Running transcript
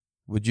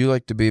would you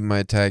like to be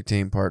my tag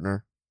team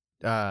partner?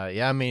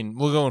 Yeah, I mean,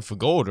 we're going for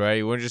gold,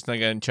 right? We're just not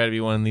going to try to be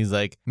one of these,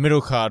 like,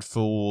 middle card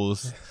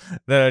fools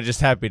that are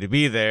just happy to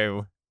be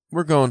there.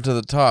 We're going to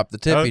the top, the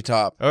tippy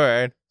top. All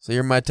right. So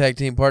you're my tag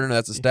team partner,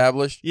 that's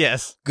established?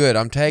 Yes. Good,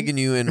 I'm tagging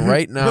you in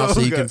right now so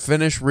you can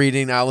finish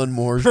reading Alan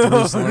Moore's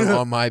Jerusalem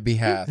on my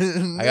behalf.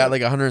 I got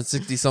like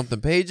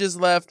 160-something pages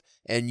left,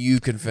 and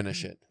you can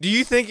finish it. Do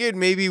you think it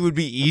maybe would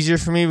be easier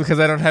for me because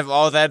I don't have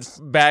all that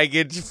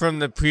baggage from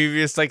the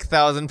previous, like,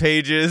 1,000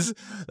 pages,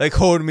 like,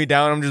 holding me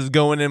down? I'm just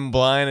going in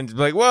blind and just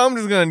be like, well, I'm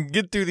just going to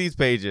get through these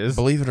pages.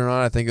 Believe it or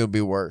not, I think it would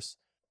be worse.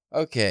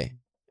 Okay,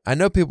 I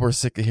know people are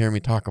sick of hearing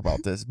me talk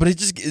about this, but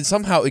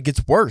somehow it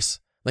gets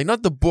worse. Like,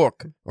 not the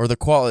book or the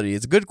quality.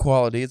 It's good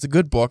quality. It's a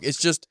good book. It's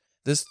just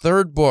this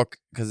third book,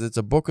 because it's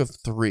a book of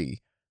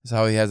 3, is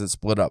how he has it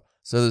split up.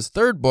 So this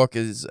third book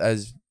is,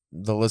 as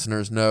the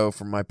listeners know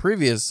from my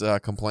previous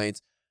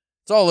complaints,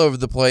 it's all over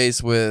the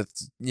place with,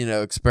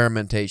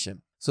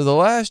 experimentation. So the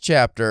last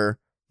chapter,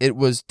 it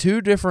was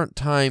 2 different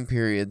time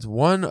periods,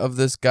 one of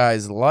this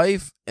guy's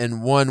life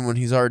and one when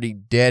he's already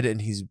dead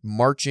and he's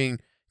marching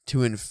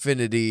to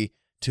infinity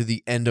to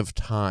the end of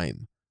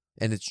time.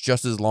 And it's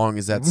just as long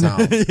as that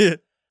sounds. Yeah.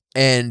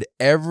 And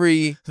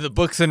the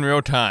book's in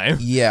real time.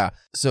 Yeah.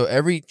 So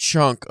every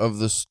chunk of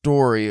the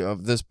story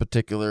of this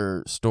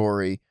particular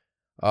story,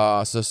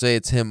 so say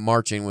it's him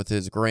marching with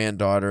his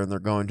granddaughter and they're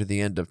going to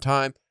the end of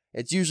time.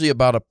 It's usually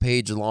about a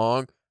page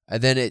long,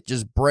 and then it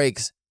just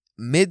breaks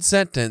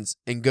mid-sentence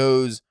and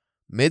goes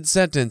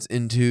mid-sentence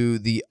into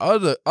the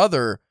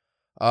other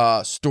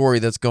story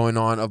that's going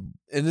on.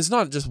 And it's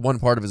not just one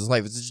part of his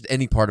life. It's just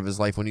any part of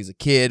his life when he's a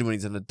kid, when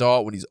he's an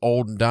adult, when he's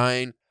old and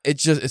dying.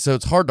 So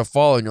it's hard to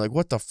follow, and you're like,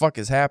 what the fuck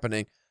is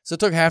happening? So it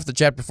took half the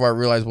chapter before I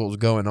realized what was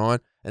going on.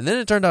 And then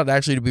it turned out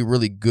actually to be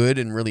really good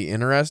and really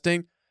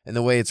interesting. And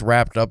the way it's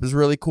wrapped up is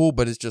really cool,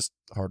 but it's just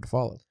hard to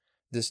follow.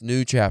 This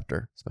new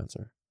chapter,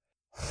 Spencer.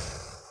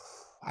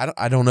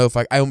 I don't know if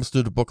I almost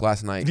threw the book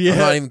last night. Yeah. I'm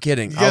not even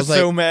kidding. I was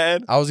so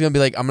mad. I was going to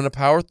be like, I'm going to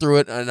power through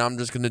it, and I'm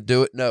just going to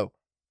do it. No.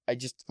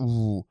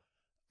 The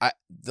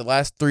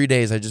last 3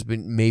 days, I've just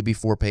been maybe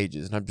 4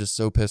 pages, and I'm just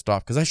so pissed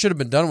off because I should have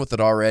been done with it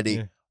already.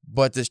 Yeah.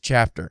 But this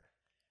chapter,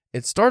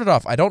 it started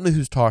off, I don't know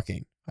who's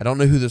talking. I don't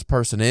know who this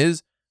person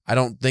is. I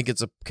don't think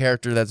it's a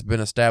character that's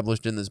been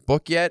established in this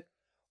book yet,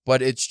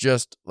 but it's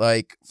just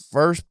like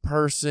first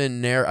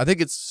person narrative. I think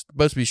it's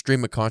supposed to be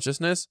stream of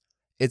consciousness.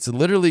 It's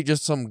literally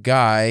just some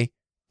guy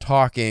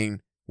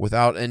talking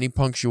without any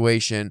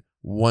punctuation,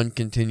 one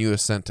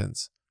continuous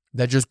sentence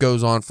that just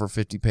goes on for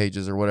 50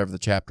 pages or whatever the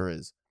chapter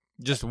is.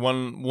 Just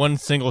one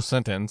single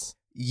sentence.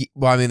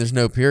 Well, I mean, there's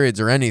no periods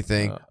or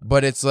anything,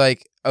 but it's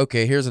like,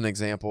 okay, here's an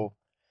example.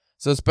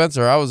 So,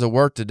 Spencer, I was at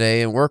work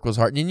today, and work was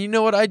hard. And you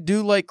know what? I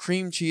do like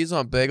cream cheese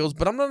on bagels,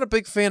 but I'm not a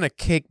big fan of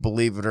cake,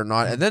 believe it or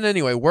not. And then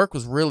anyway, work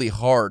was really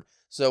hard.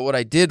 So what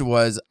I did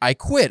was I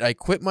quit. I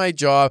quit my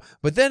job.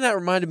 But then that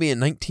reminded me in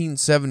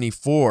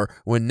 1974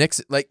 when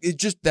Nixon,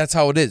 that's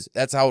how it is.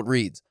 That's how it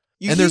reads.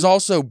 There's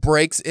also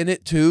breaks in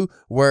it, too,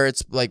 where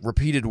it's like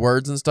repeated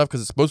words and stuff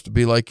because it's supposed to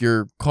be like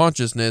your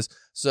consciousness.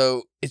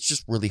 So it's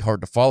just really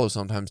hard to follow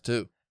sometimes,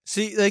 too.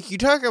 See, like, you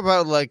talk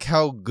about, like,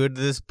 how good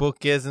this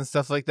book is and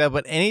stuff like that,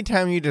 but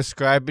anytime you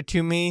describe it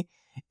to me,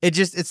 it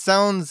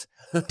sounds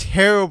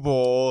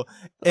terrible.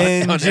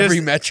 And on just, every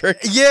metric?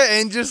 Yeah,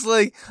 and just,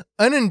 like,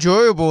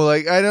 unenjoyable.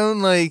 Like, I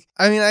don't, like,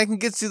 I mean, I can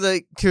get to,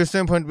 like, to a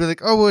certain point, be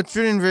like, oh, well, it's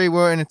written very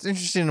well, and it's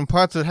interesting in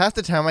parts, but half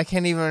the time, I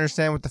can't even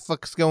understand what the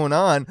fuck's going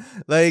on.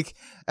 Like,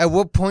 at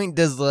what point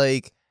does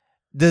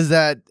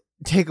that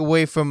take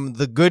away from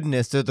the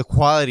goodness or the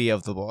quality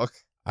of the book?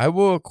 I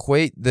will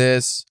equate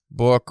this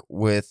book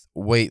with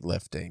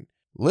weightlifting.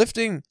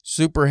 Lifting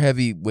super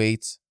heavy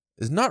weights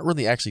is not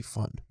really actually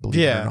fun,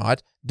 believe it or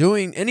not.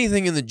 Doing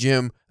anything in the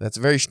gym that's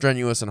very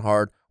strenuous and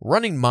hard,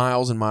 running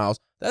miles and miles,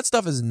 that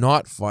stuff is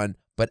not fun,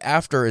 but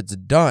after it's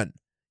done,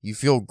 you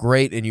feel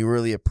great and you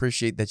really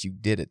appreciate that you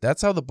did it.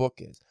 That's how the book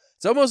is.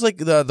 It's almost like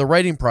the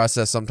writing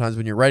process sometimes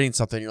when you're writing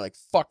something, you're like,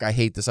 fuck, I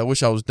hate this. I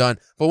wish I was done.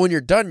 But when you're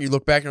done, you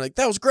look back and you're like,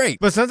 that was great.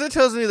 But something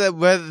tells me that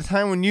by the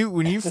time when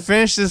you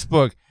finish this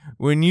book,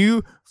 when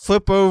you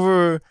flip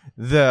over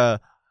the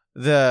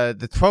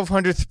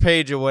 1200th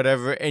page or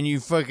whatever, and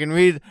you fucking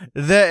read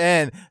the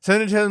end,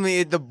 something tells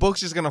me the book's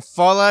just gonna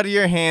fall out of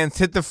your hands,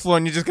 hit the floor,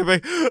 and you're just gonna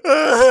be like,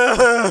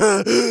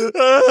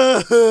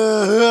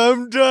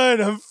 I'm done.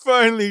 I'm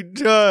finally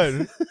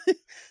done.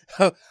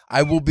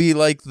 I will be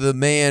like the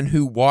man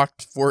who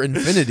walked for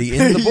infinity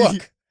in the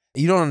book.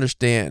 You don't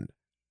understand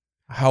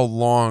how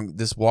long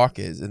this walk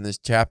is in this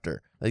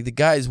chapter. Like, the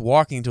guy is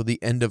walking till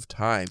the end of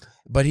time,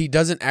 but he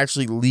doesn't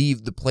actually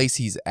leave the place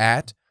he's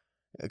at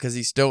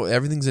because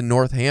everything's in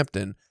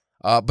Northampton.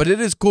 But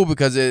it is cool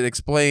because it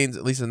explains,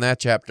 at least in that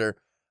chapter,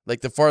 like,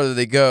 the farther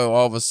they go,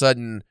 all of a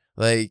sudden,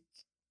 like,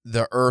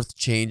 the earth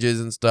changes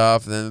and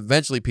stuff, and then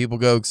eventually people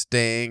go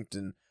extinct,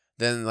 and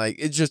then, like,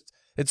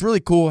 it's really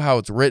cool how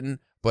it's written.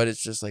 But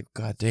it's just like,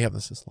 God damn,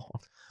 this is long.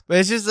 But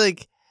it's just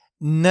like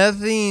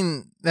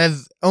nothing,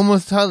 that's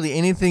almost hardly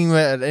anything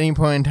at any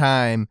point in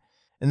time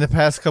in the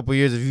past couple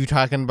years of you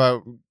talking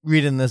about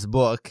reading this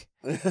book,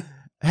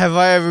 have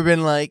I ever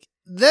been like,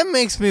 that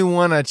makes me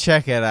want to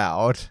check it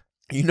out?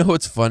 You know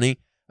what's funny?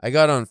 I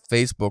got on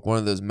Facebook one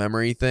of those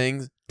memory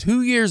things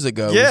 2 years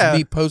ago. It Yeah. was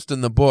me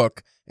posting the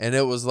book, and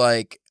it was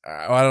like,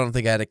 I don't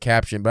think I had a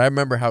caption, but I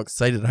remember how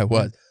excited I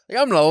was. Like,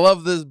 I'm going to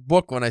love this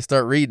book when I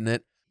start reading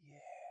it.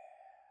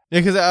 Yeah,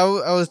 because I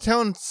was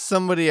telling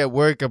somebody at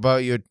work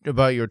about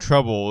your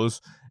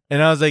troubles,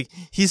 and I was like,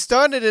 he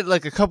started it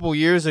like a couple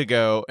years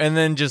ago, and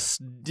then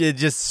it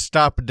just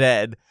stopped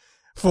dead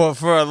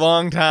for a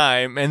long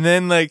time, and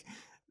then like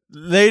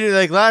later,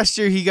 like last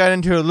year, he got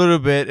into it a little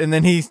bit, and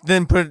then he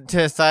put it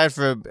to aside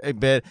for a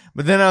bit.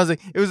 But then I was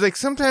like, it was like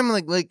sometime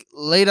like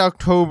late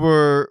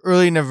October,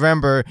 early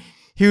November,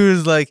 he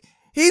was like,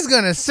 he's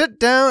gonna sit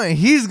down and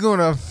he's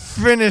gonna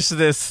finish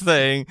this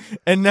thing.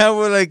 And now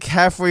we're like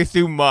halfway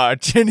through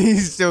March, and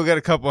he's still got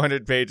a couple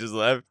 100 pages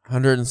left.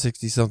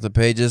 160-something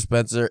pages,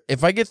 Spencer.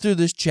 If I get through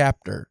this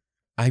chapter,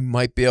 I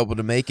might be able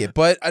to make it,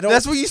 but I don't.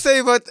 That's what you say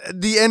about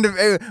the end of.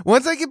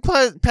 Once I get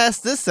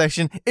past this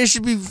section, I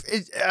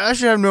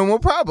should have no more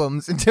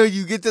problems until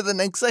you get to the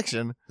next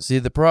section. See,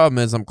 the problem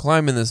is I'm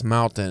climbing this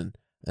mountain,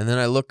 and then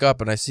I look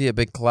up and I see a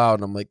big cloud,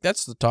 and I'm like,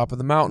 that's the top of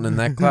the mountain in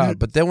that cloud.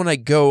 But then when I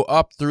go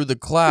up through the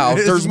cloud,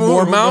 there's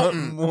more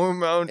mountain. More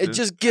mountain. It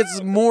just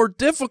gets more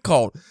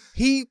difficult.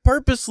 He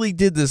purposely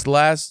did this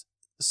last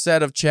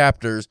set of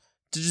chapters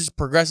to just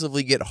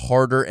progressively get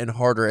harder and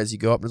harder as you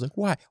go up. It's like,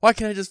 why? Why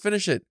can't I just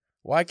finish it?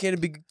 Why can't it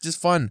be just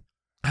fun?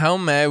 How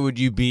mad would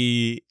you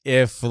be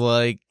if,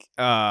 like,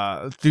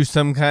 through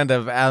some kind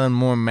of Alan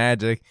Moore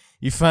magic,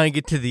 you finally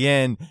get to the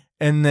end,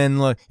 and then,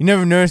 look, you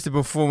never noticed it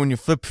before when you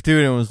flipped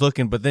through it and was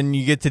looking, but then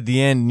you get to the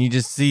end and you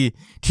just see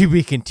to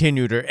be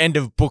continued or end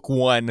of book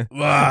 1.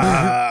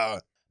 No,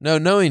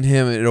 knowing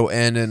him, it'll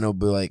end and it'll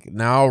be like,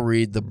 now I'll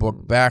read the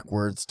book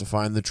backwards to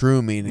find the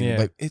true meaning. Yeah.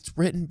 Like, it's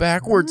written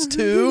backwards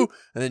too?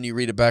 And then you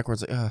read it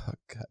backwards, like, oh,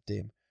 God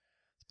damn.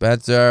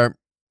 Spencer,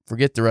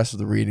 forget the rest of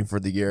the reading for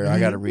the year. I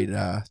got to read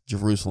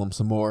Jerusalem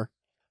some more.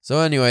 So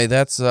anyway,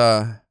 that's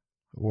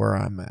where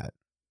I'm at.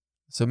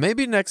 So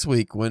maybe next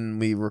week when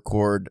we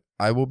record,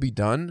 I will be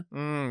done.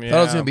 Yeah. Thought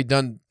I was going to be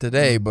done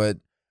today, but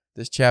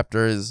this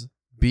chapter has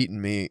beaten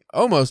me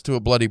almost to a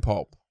bloody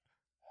pulp.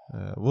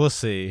 We'll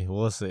see.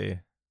 We'll see.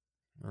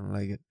 I don't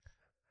like it.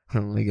 I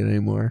don't like it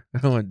anymore. I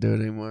don't want to do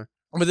it anymore.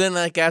 But then,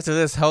 like, after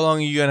this, how long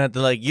are you going to have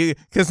to, like,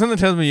 because something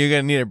tells me you're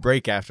going to need a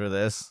break after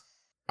this.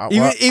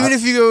 Even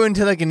if you go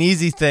into, like, an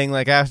easy thing,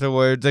 like,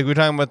 afterwards, like, we're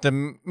talking about the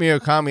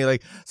Murakami,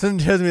 like,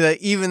 something tells me that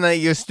even that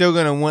you're still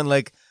going to want,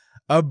 like,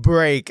 a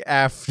break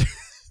after,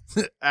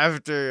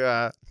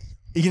 after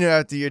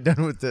you're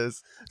done with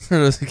this. For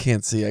those who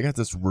can't see, I got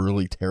this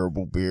really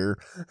terrible beer.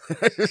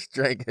 I just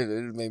drank it.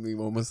 It made me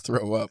almost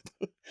throw up.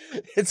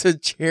 It's a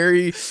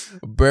cherry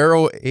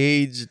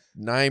barrel-aged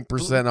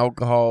 9%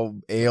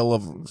 alcohol ale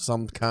of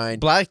some kind.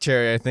 Black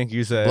cherry, I think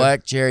you said.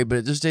 Black cherry, but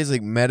it just tastes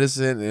like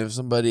medicine. And if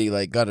somebody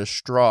like got a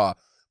straw,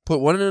 put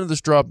one end of the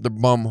straw up their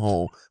bum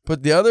hole,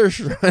 put the other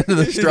end of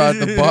the straw at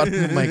the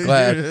bottom of my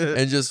glass,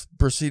 and just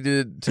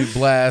proceeded to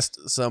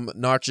blast some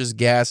noxious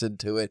gas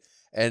into it.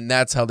 And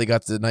that's how they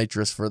got the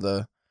nitrous for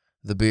the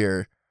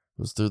beer.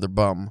 It was through their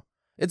bum.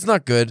 It's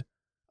not good.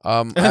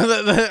 As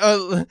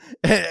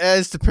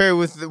to pair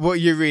with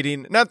what you're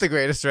reading, not the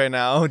greatest right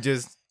now.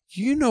 Just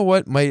you know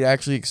what might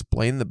actually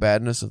explain the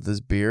badness of this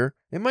beer?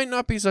 It might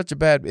not be such a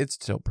bad. It's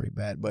still pretty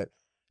bad, but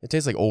it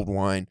tastes like old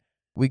wine.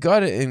 We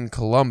got it in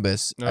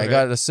Columbus. Okay. I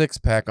got a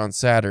 6-pack on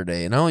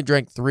Saturday, and I only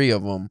drank 3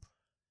 of them.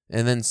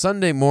 And then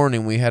Sunday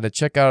morning, we had to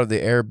check out of the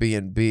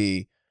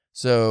Airbnb.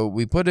 So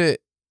we put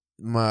it.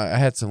 I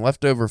had some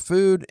leftover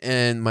food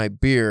and my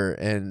beer,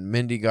 and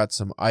Mindy got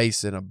some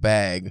ice in a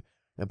bag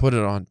and put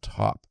it on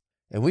top.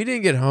 And we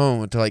didn't get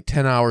home until like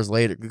 10 hours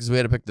later because we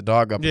had to pick the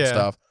dog up and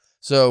stuff.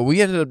 So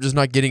we ended up just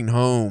not getting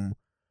home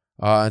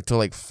until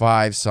like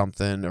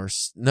 5-something, or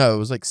no, it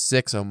was like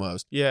 6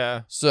 almost.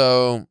 Yeah.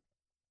 So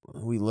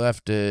we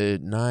left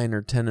at 9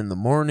 or 10 in the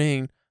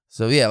morning.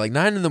 So yeah, like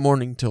 9 in the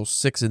morning till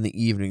 6 in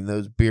the evening,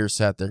 those beers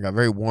sat there, got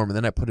very warm, and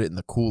then I put it in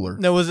the cooler.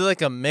 No, was it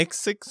like a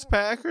mixed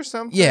 6-pack or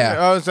something? Yeah.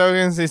 Oh, so I was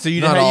gonna say, so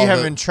you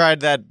haven't tried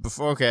that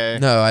before? Okay.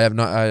 No, I have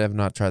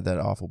not tried that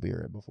awful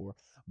beer before.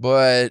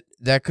 But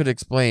that could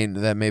explain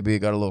that maybe it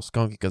got a little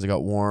skunky because it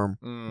got warm.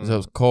 So it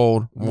was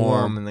cold,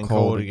 warm, and then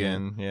cold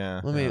again. Yeah.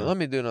 Let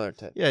me do another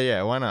test.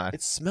 Yeah. Why not?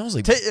 It smells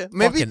like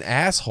fucking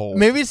asshole.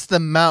 Maybe it's the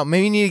mouth.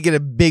 Maybe you need to get a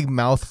big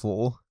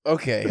mouthful.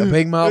 Okay, a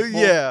big mouthful.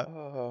 Yeah.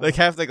 Like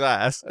half the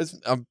glass.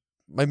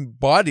 My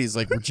body's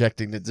like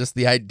rejecting it. Just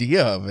the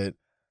idea of it.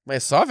 My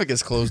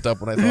esophagus closed up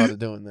when I thought of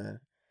doing that.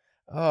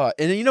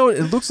 And you know what?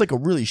 It looks like a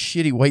really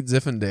shitty white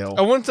Zinfandel.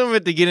 I want some of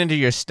it to get into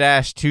your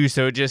stash too,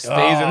 so it just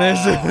stays in this.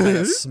 I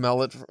gotta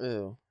smell it.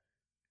 Ew.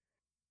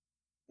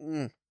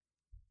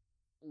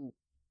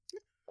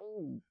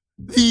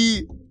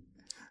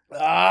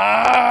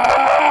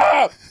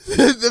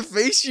 The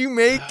face you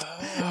make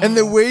and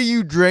the way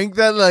you drank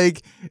that,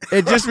 like,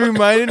 it just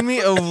reminded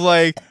me of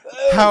like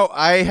how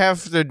I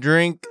have to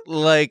drink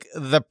like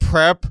the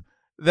prep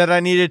that I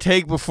need to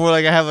take before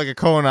like I have like a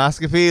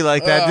colonoscopy,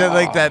 like that, just,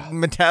 like that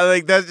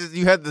metallic. That's just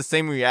you had the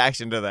same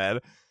reaction to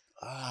that.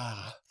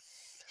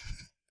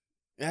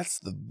 That's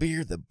the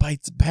beer that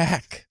bites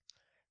back.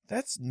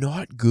 That's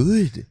not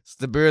good. It's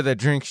the beer that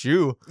drinks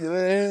you.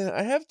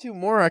 I have 2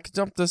 more. I could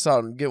dump this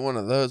out and get one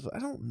of those, but I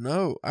don't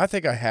know. I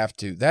think I have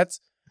to.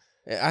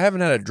 I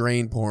haven't had a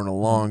drain pour in a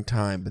long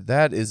time, but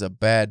that is a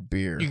bad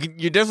beer.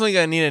 You're definitely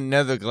gonna need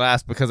another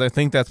glass because I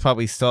think that's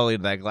probably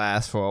sullied that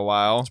glass for a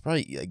while. It's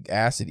probably like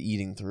acid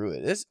eating through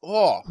it. It's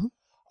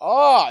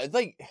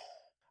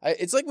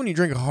it's like when you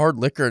drink a hard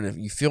liquor and if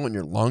you feel it in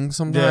your lungs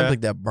sometimes,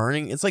 like that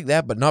burning. It's like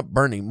that, but not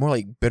burning. More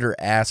like bitter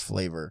ass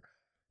flavor.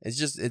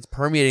 It's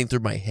permeating through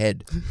my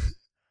head.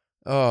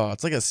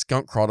 It's like a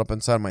skunk crawled up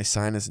inside my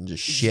sinus and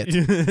just shit.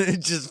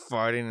 Just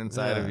farting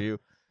inside of you.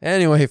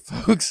 Anyway,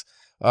 folks,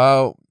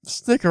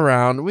 stick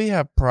around. We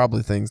have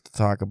probably things to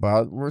talk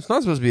about. It's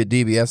not supposed to be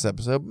a DBS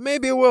episode. But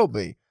maybe it will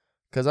be.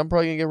 Because I'm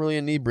probably going to get really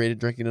inebriated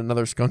drinking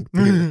another skunk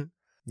beer.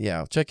 Yeah,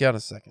 I'll check you out in a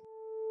second.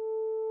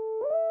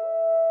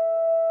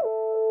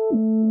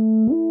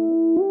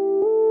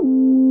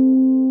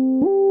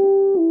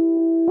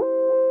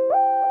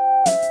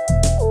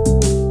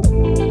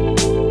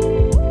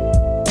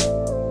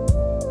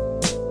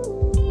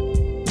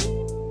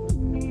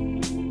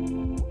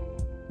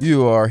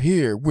 You are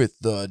here with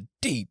the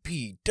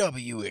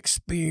DPW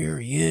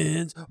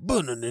experience. Oh,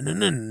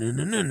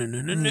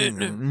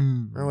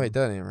 wait,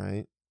 that ain't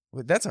right.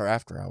 Wait, that's our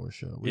after hour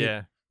show.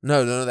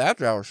 No, the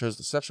after hour show is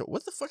the sexual.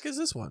 What the fuck is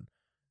this one?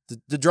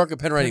 The Drunken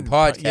Pen Writing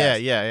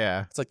Podcast.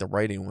 Yeah. It's like the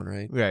writing one,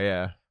 right?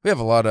 Yeah. We have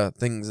a lot of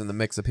things in the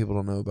mix that people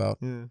don't know about.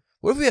 Yeah.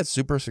 What if we had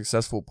super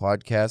successful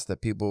podcasts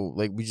that people,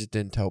 like, we just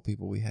didn't tell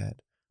people we had?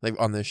 Like,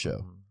 on this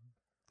show.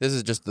 This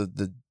is just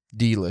the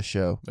D-list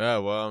show.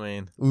 Oh, well, I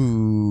mean.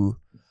 Ooh.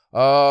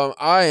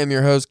 I am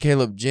your host,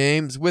 Caleb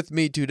James. With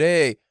me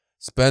today,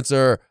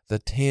 Spencer, the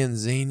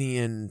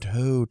Tanzanian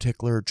toe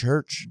tickler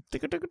church.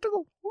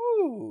 Tickle.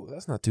 Ooh,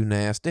 that's not too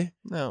nasty.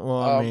 No,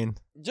 well, I mean.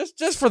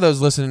 Just for those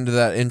listening to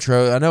that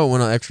intro, I know it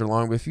went on extra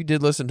long, but if you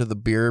did listen to the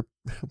beer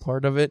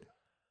part of it,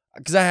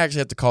 because I actually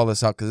have to call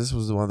this out because this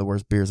was one of the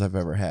worst beers I've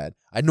ever had.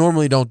 I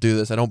normally don't do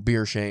this. I don't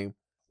beer shame.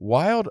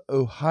 Wild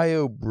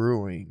Ohio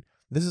Brewing.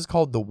 This is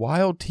called the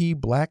Wild Tea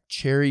Black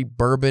Cherry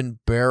Bourbon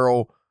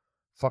Barrel.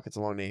 Fuck, it's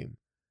a long name.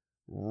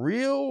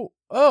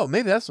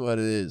 Maybe that's what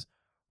it is.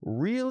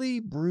 Really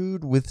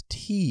brewed with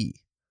tea.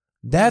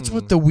 That's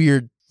what the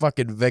weird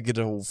fucking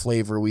vegetable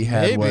flavor we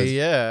had was. Maybe,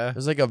 yeah.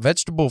 There's like a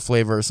vegetable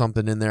flavor or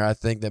something in there, I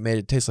think, that made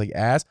it taste like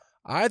ass.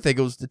 I think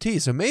it was the tea.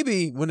 So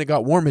maybe when it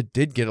got warm, it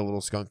did get a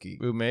little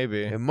skunky. Ooh,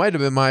 maybe. It might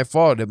have been my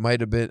fault. It might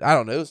have been, I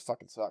don't know. It was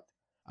fucking sucked.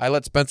 I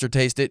let Spencer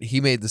taste it.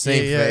 He made the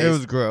same face. Yeah, it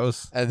was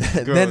gross. And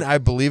then I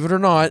believe it or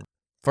not,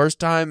 first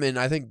time in,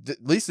 I think,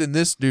 at least in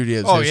this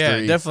studio's history.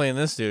 Yeah, definitely in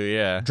this studio,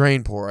 yeah.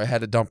 Drain pour. I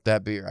had to dump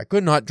that beer. I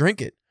could not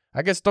drink it.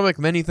 I could stomach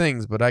many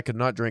things, but I could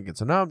not drink it.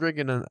 So now I'm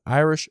drinking an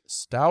Irish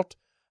stout,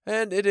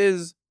 and it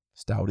is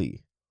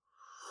stouty.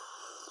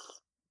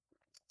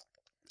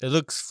 It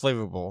looks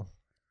flavorful.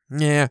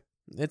 Yeah,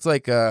 it's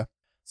like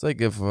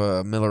if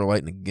Miller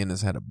Lite and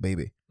Guinness had a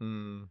baby.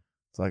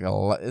 It's like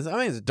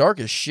it's dark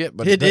as shit,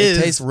 but it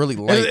tastes really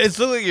light. It's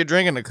like you're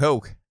drinking a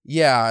Coke.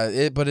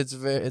 Yeah, but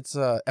it's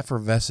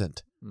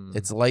effervescent.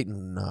 It's light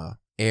and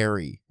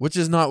airy, which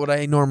is not what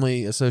I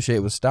normally associate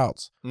with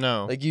stouts.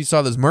 No, like you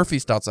saw those Murphy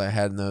stouts I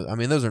had in those. I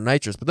mean, those are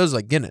nitrous, but those are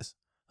like Guinness,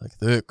 like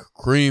thick,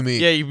 creamy,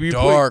 you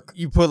dark.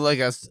 You put like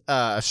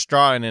a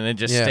straw in it, and it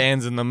just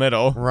stands in the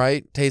middle.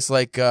 Right, tastes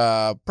like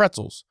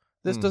pretzels.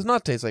 This does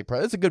not taste like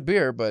pretzels. It's a good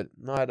beer, but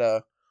not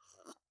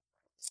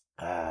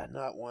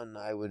one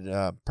I would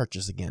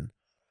purchase again.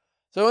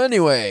 So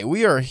anyway,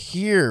 we are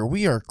here.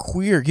 We are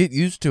queer. Get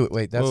used to it.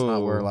 Wait, that's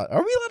not where allowed.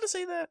 Are we allowed to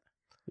say that?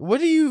 What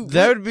do you?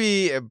 That would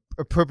be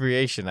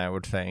appropriation, I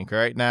would think,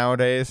 right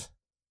nowadays.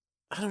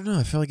 I don't know.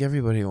 I feel like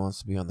everybody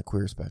wants to be on the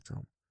queer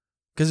spectrum.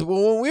 Because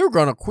when we were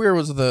growing up, queer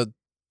was the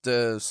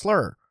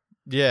slur.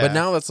 Yeah. But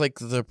now it's like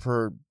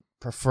the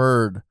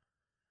preferred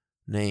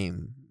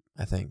name,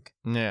 I think.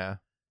 Yeah.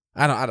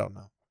 I don't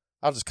know.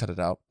 I'll just cut it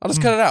out.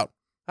 Cut it out.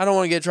 I don't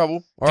want to get in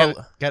trouble. Got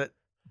it.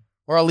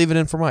 Or I'll leave it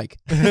in for Mike.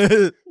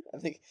 I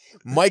think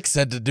Mike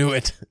said to do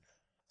it.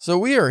 So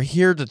we are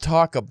here to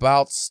talk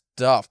about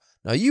stuff.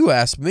 Now, you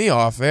asked me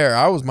off air.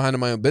 I was minding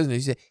my own business.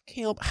 You said,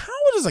 Caleb,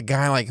 how does a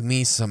guy like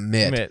me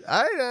submit?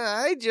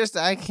 I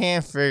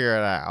can't figure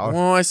it out.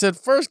 Well, I said,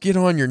 first get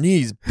on your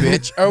knees,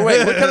 bitch. Oh,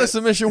 wait, what kind of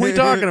submission are we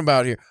talking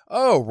about here?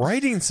 Oh,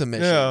 writing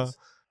submissions. Yeah.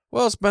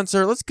 Well,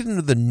 Spencer, let's get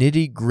into the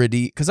nitty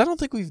gritty, because I don't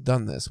think we've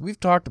done this. We've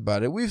talked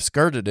about it. We've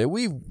skirted it.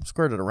 We've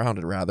skirted around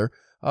it, rather.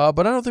 But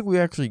I don't think we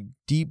actually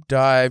deep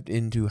dived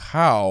into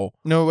how.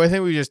 No, I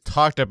think we just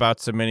talked about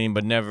submitting,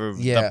 but never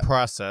the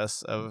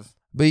process of.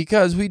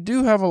 Because we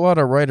do have a lot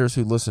of writers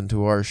who listen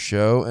to our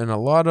show, and a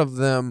lot of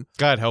them.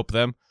 God help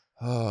them.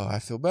 Oh, I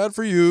feel bad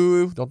for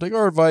you. Don't take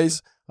our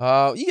advice.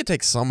 You can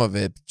take some of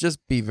it. Just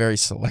be very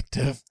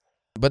selective.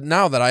 But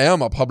now that I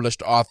am a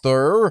published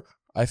author,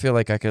 I feel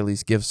like I can at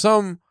least give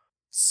some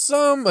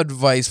some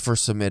advice for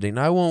submitting.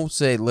 I won't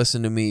say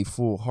listen to me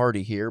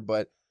foolhardy here,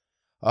 but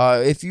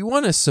if you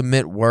want to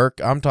submit work,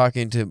 I'm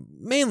talking to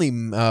mainly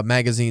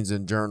magazines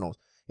and journals.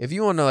 If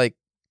you want to like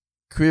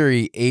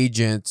query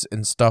agents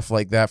and stuff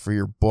like that for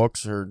your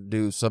books or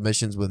do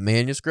submissions with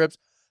manuscripts,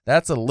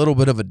 that's a little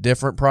bit of a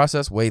different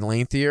process, way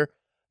lengthier.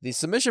 The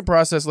submission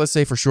process, let's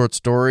say for short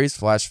stories,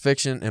 flash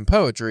fiction, and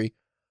poetry,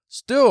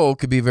 still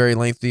could be very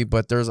lengthy,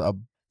 but there's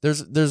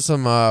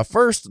some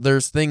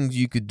there's things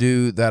you could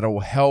do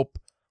that'll help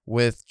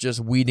with just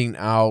weeding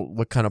out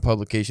what kind of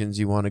publications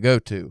you want to go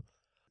to.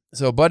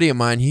 So a buddy of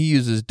mine, he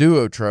uses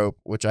Duotrope,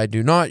 which I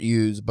do not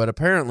use, but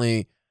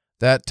apparently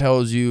that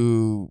tells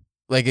you,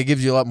 like, it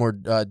gives you a lot more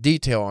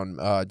detail on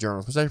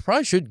journals, which I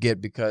probably should get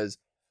because,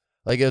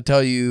 like, it'll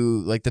tell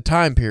you, like, the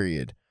time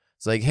period.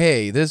 It's like,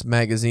 hey, this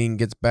magazine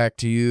gets back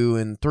to you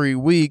in 3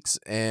 weeks,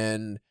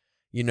 and,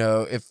 you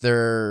know, if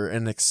they're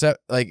going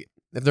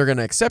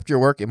to accept your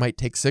work, it might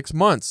take 6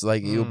 months.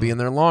 Like, you'll be in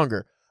there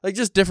longer. Like,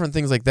 just different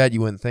things like that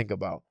you wouldn't think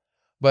about.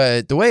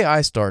 But the way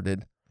I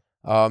started,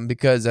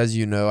 because as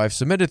you know, I've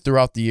submitted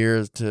throughout the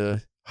years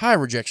to high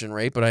rejection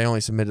rate, but I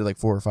only submitted like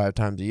 4 or 5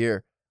 times a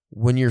year.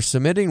 When you're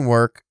submitting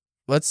work,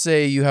 let's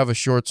say you have a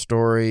short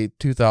story,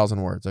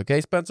 2,000 words.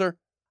 Okay, Spencer?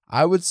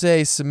 I would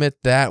say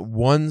submit that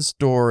one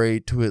story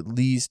to at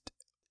least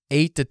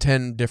 8 to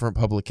 10 different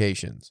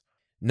publications.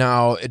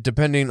 Now,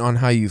 depending on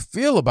how you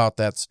feel about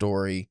that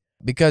story,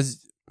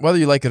 because whether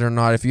you like it or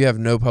not, if you have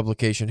no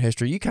publication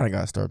history, you kind of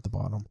got to start at the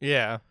bottom.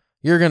 Yeah.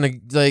 You're going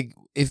to, like,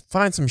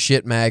 find some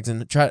shit mags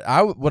and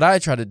what I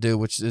try to do,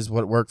 which is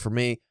what worked for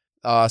me,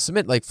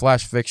 submit like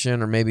flash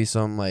fiction or maybe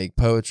some like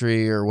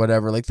poetry or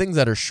whatever, like things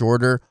that are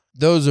shorter.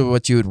 Those are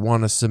what you would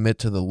want to submit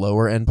to the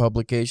lower end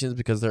publications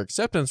because their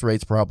acceptance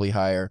rate's probably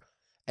higher.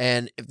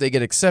 And if they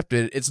get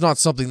accepted, it's not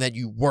something that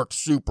you work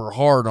super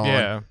hard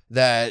on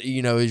that,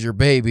 you know, is your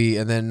baby.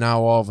 And then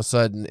now all of a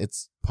sudden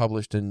it's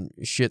published in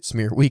Shit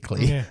Smear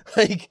Weekly. Yeah.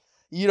 Like,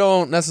 you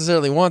don't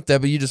necessarily want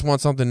that, but you just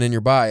want something in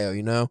your bio,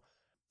 you know?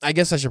 I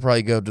guess I should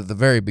probably go to the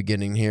very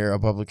beginning here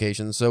of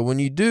publications. So when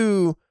you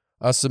do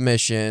a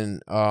submission,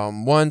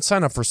 one,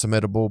 sign up for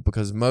Submittable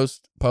because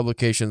most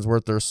publications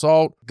worth their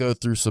salt go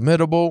through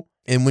Submittable.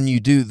 And when you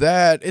do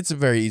that, it's a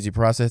very easy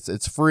process.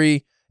 It's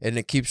free and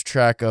it keeps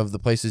track of the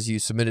places you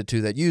submitted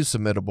to that use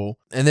Submittable.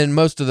 And then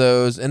most of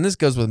those, and this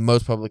goes with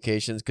most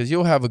publications, because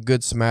you'll have a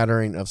good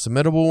smattering of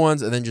Submittable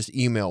ones and then just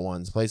email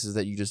ones, places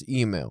that you just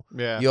email.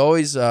 Yeah. You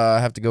always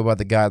have to go by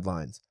the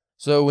guidelines.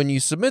 So when you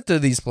submit to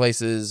these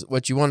places,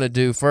 what you want to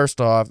do first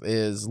off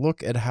is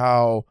look at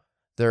how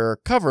their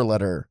cover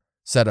letter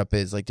setup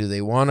is. Like, do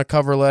they want a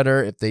cover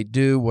letter? If they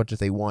do, what do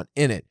they want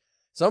in it?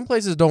 Some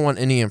places don't want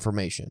any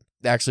information.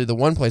 Actually, the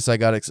one place I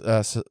got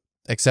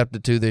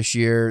accepted to this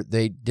year,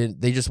 they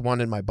just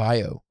wanted my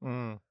bio.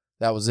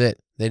 That was it.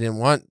 They didn't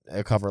want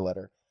a cover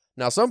letter.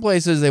 Now, some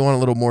places they want a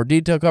little more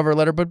detailed cover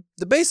letter, but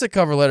the basic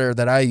cover letter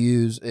that I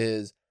use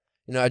is,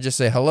 you know, I just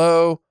say,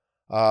 hello,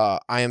 I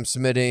am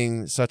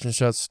submitting such and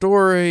such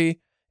story.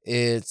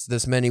 It's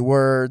this many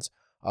words.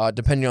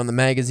 Depending on the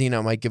magazine,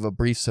 I might give a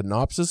brief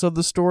synopsis of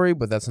the story,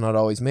 but that's not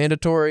always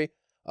mandatory.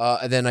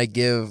 And then I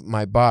give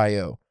my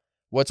bio.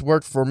 What's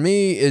worked for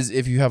me is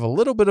if you have a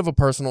little bit of a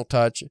personal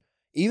touch,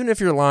 even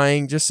if you're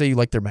lying, just say you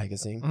like their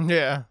magazine.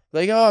 Yeah.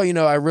 Like, oh, you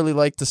know, I really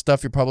like the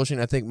stuff you're publishing.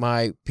 I think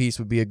my piece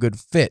would be a good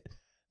fit.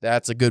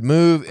 That's a good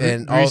move.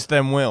 And grease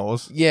them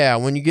wheels. Yeah,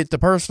 when you get the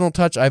personal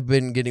touch, I've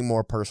been getting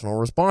more personal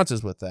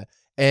responses with that.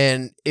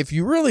 And if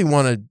you really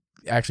want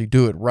to actually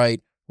do it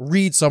right,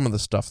 read some of the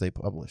stuff they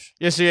publish.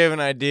 Yeah, so you have an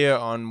idea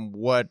on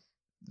what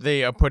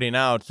they are putting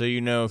out. So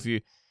you know if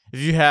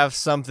you have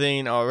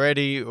something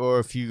already or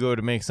if you go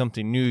to make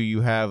something new,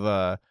 you have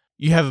a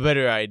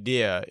better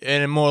idea.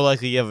 And more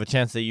likely you have a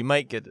chance that you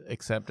might get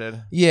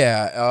accepted.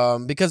 Yeah,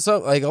 because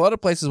like a lot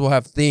of places will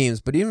have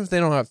themes, but even if they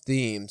don't have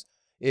themes,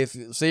 if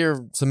say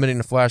you're submitting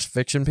a flash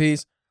fiction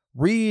piece,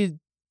 read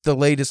the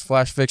latest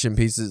flash fiction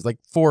pieces, like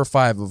 4 or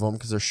 5 of them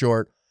because they're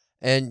short,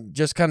 and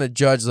just kind of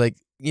judge, like,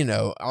 you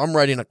know, I'm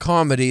writing a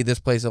comedy, this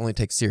place only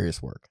takes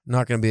serious work.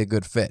 Not going to be a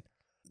good fit.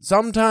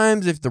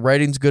 Sometimes if the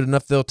writing's good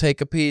enough, they'll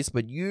take a piece,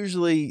 but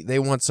usually they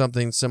want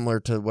something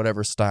similar to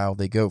whatever style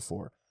they go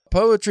for.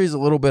 Poetry is a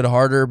little bit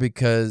harder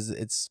because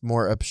it's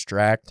more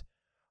abstract.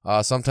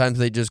 Sometimes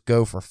they just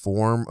go for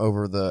form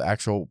over the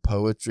actual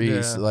poetry,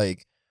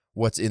 like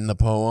what's in the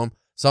poem.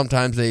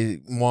 Sometimes they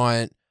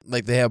want,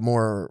 like, they have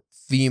more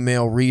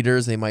female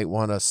readers. They might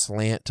want a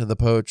slant to the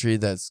poetry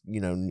that's,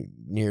 you know,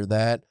 near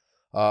that.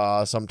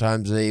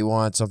 Sometimes they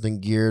want something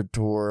geared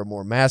toward a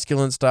more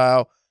masculine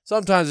style.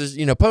 Sometimes, it's,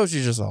 you know, poetry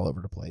is just all over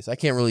the place. I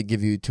can't really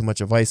give you too much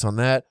advice on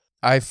that.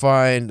 I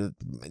find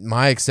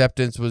my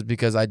acceptance was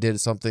because I did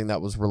something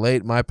that was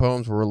my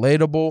poems were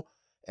relatable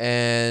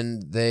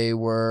and they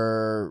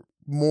were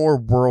more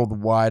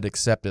worldwide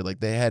accepted.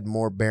 Like, they had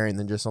more bearing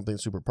than just something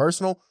super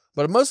personal.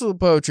 But most of the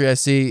poetry I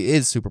see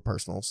is super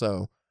personal.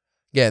 So,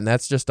 again,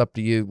 that's just up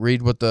to you.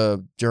 Read what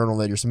the journal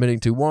that you're submitting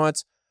to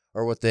wants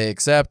or what they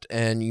accept,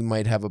 and you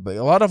might have a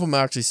lot of them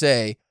actually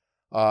say,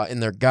 in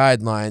their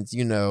guidelines,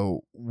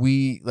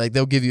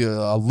 they'll give you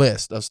a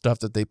list of stuff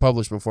that they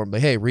published before.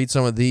 But hey, read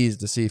some of these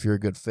to see if you're a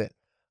good fit.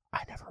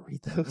 I never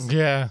read those.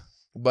 Yeah.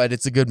 But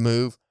it's a good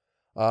move.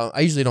 I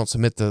usually don't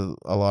submit to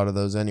a lot of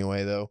those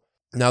anyway, though.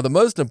 Now, the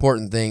most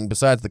important thing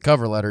besides the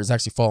cover letter is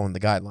actually following the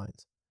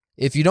guidelines.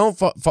 If you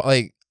don't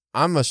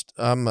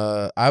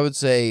I would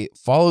say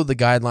follow the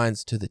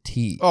guidelines to the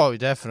T. Oh,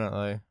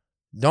 definitely.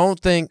 Don't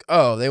think,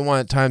 they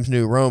want Times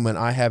New Roman.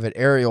 I have it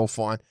Arial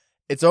font.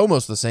 It's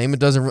almost the same. It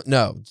doesn't.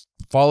 No,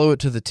 follow it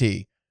to the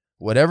T.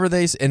 Whatever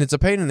and it's a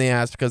pain in the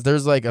ass because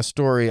there's like a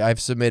story I've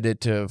submitted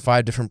to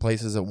 5 different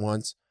places at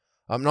once.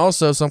 And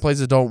also, some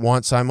places don't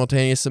want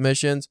simultaneous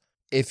submissions.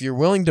 If you're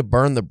willing to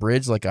burn the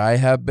bridge like I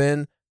have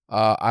been,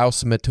 I'll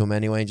submit to them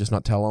anyway and just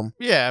not tell them.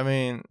 Yeah, I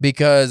mean...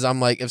 Because I'm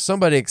like, if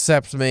somebody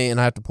accepts me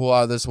and I have to pull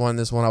out of this one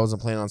I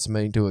wasn't planning on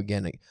submitting to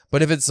again.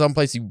 But if it's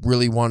someplace you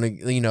really want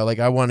to, like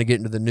I want to get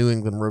into the New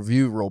England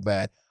Review real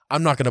bad,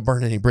 I'm not going to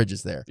burn any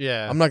bridges there.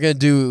 Yeah. I'm not going to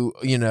do,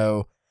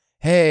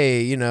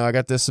 hey, I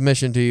got this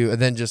submission to you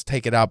and then just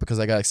take it out because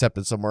I got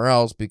accepted somewhere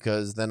else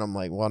because then I'm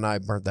like, well, now I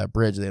burnt that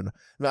bridge.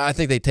 I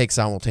think they take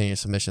simultaneous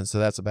submissions, so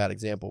that's a bad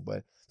example.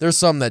 But there's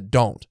some that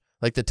don't.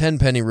 Like the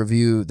 10-penny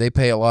review, they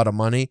pay a lot of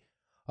money.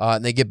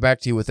 And they get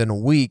back to you within a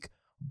week,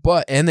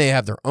 and they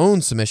have their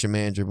own submission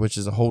manager, which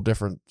is a whole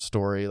different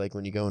story, like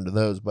when you go into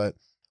those. But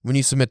when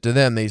you submit to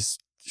them, they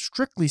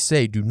strictly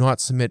say do not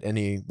submit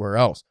anywhere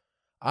else.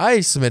 I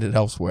submitted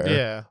elsewhere,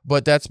 yeah,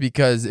 but that's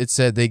because it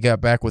said they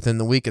got back within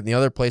the week, and the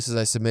other places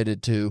I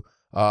submitted to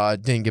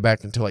didn't get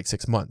back until like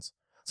 6 months.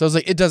 So I was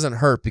like, it doesn't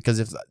hurt because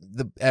if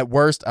at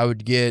worst I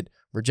would get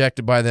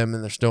rejected by them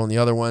and they're still in the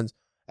other ones.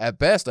 At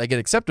best, I get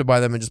accepted by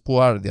them and just pull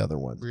out of the other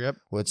ones. Yep.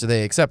 Which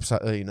they accept,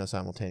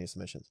 simultaneous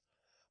submissions.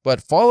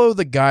 But follow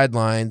the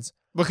guidelines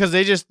because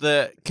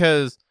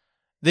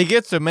they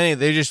get so many,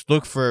 they just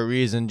look for a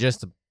reason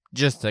just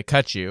to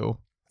cut you.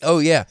 Oh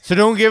yeah. So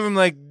don't give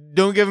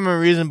them a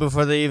reason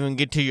before they even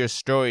get to your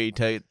story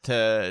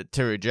to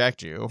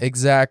reject you.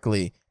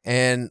 Exactly.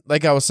 And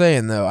like I was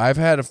saying though, I've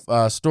had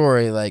a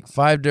story like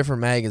 5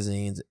 different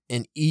magazines,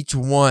 and each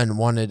one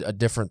wanted a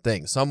different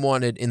thing. Some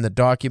wanted in the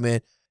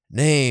document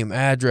name,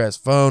 address,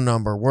 phone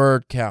number,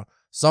 word count.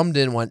 Some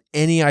didn't want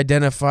any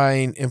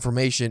identifying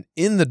information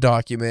in the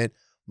document.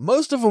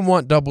 Most of them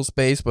want double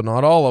space, but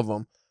not all of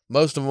them.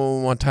 Most of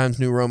them want Times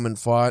New Roman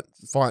font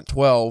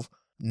 12.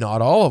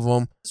 Not all of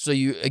them. So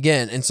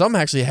and some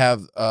actually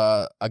have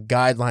a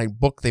guideline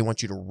book they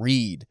want you to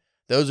read.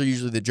 Those are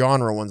usually the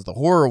genre ones. The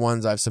horror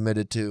ones I've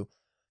submitted to,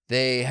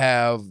 they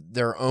have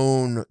their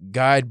own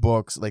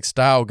guidebooks, like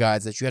style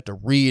guides that you have to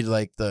read,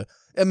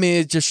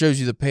 it just shows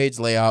you the page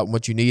layout and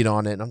what you need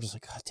on it. And I'm just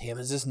like, God damn,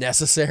 is this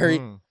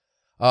necessary?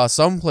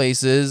 Some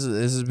places,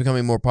 this is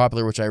becoming more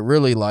popular, which I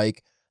really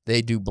like.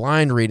 They do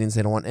blind readings.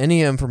 They don't want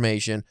any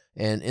information.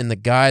 And in the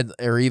guide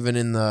or even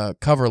in the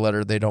cover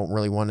letter, they don't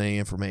really want any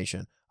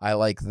information. I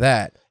like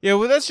that. Yeah,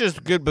 well, that's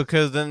just good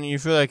because then you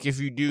feel like if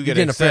you do get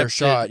a fair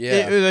shot,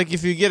 yeah. Like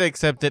if you get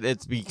accepted,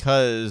 it's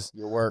because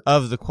your work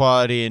of the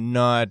quality and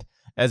not,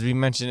 as we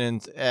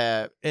mentioned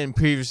in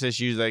previous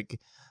issues, like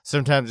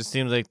sometimes it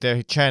seems like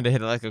they're trying to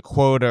hit like a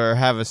quote or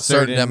have a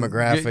certain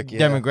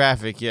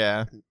demographic.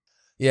 Yeah.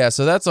 Yeah,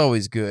 so that's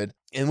always good.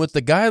 And with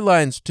the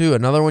guidelines too,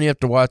 another one you have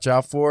to watch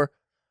out for,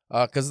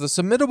 because the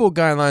submittable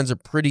guidelines are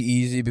pretty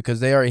easy because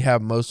they already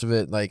have most of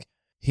it. Like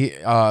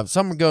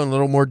some go in a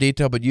little more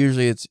detail, but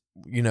usually it's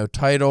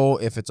title.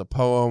 If it's a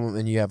poem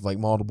and you have like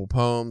multiple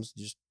poems,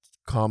 just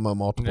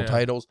multiple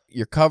titles.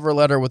 Your cover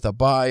letter with a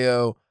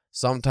bio.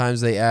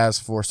 Sometimes they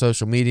ask for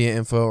social media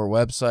info or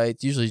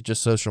websites. Usually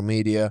just social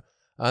media.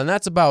 And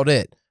that's about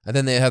it. And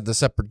then they have the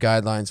separate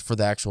guidelines for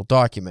the actual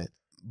document.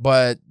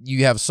 But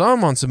you have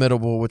some on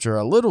submittable which are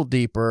a little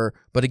deeper.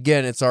 But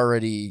again, it's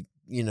already,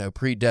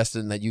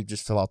 predestined that you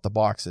just fill out the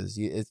boxes.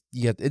 It's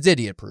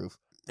idiot proof.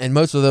 And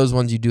most of those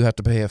ones you do have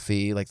to pay a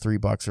fee, like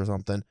 $3 or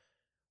something.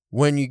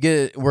 When you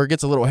get where it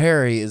gets a little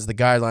hairy is the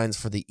guidelines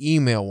for the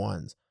email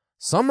ones.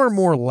 Some are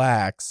more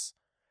lax.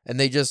 And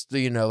they just,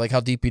 like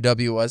how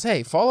DPW was,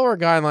 hey, follow our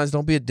guidelines.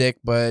 Don't be a dick.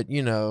 But,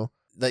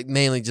 like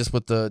mainly just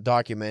with the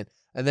document.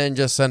 And then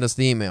just send us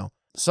the email.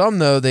 Some,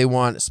 though, they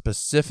want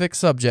specific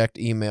subject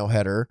email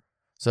header.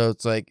 So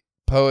it's like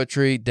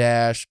poetry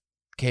dash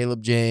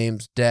Caleb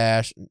James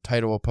dash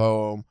title of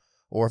poem.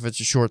 Or if it's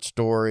a short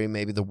story,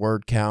 maybe the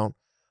word count.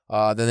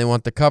 Then they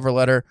want the cover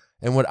letter.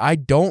 And what I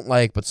don't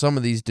like, but some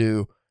of these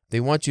do, they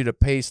want you to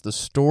paste the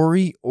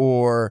story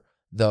or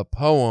the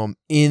poem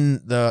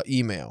in the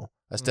email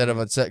instead of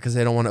because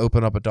they don't want to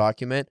open up a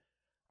document.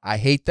 I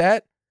hate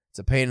that. It's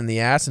a pain in the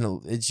ass,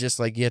 and it's just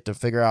like you have to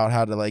figure out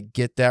how to like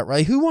get that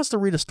right. Who wants to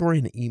read a story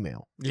in an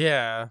email?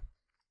 Yeah.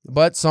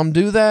 But some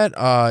do that,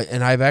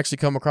 and I've actually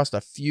come across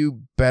a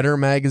few better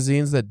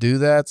magazines that do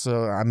that,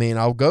 so,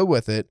 I'll go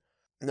with it.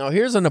 Now,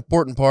 here's an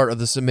important part of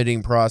the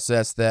submitting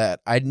process that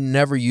I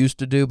never used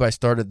to do, but I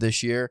started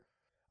this year.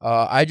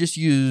 I just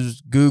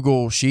use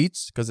Google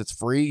Sheets because it's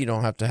free. You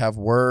don't have to have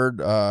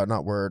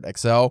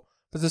Excel,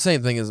 but it's the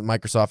same thing as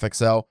Microsoft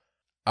Excel.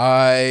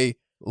 I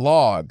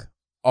log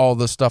all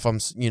the stuff I'm,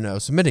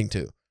 submitting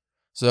to.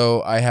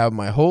 So I have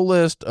my whole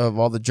list of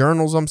all the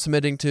journals I'm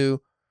submitting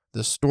to,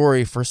 the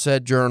story for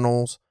said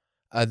journals.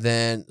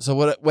 So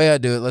what way I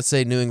do it, let's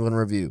say New England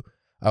Review.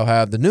 I'll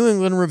have the New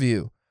England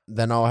Review.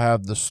 Then I'll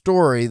have the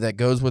story that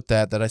goes with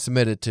that I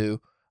submitted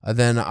to.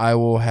 Then I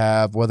will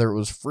have whether it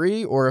was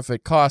free or if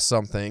it costs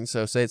something.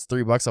 So say it's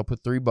 $3, I'll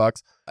put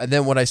 $3. And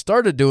then what I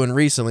started doing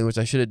recently, which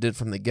I should have did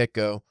from the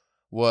get-go,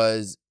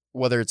 was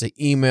whether it's an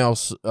email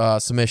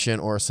submission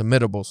or a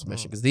submittable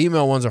submission, because the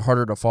email ones are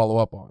harder to follow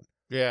up on.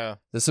 Yeah.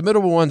 The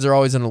submittable ones are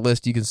always in a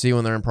list you can see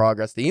when they're in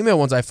progress. The email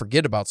ones I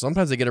forget about.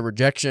 Sometimes I get a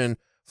rejection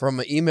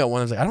from an email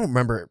one. I was like, I don't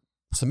remember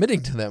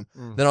submitting to them.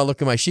 Then I'll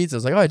look at my sheets. I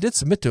was like, oh, I did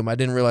submit to them. I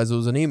didn't realize it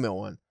was an email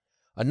one.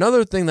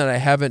 Another thing that I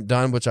haven't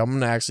done, which I'm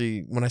going to actually,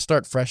 when I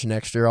start fresh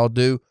next year, I'll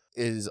do,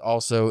 is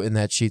also in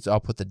that sheets,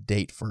 I'll put the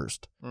date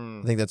first.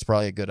 I think that's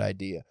probably a good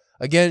idea.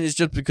 Again, it's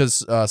just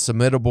because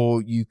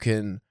submittable, you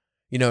can,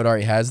 it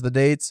already has the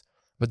dates,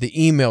 but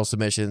the email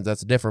submissions,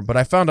 that's different. But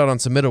I found out on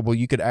submittable,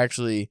 you could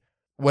actually,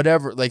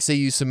 whatever, like say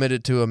you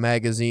submitted to a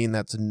magazine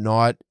that's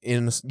not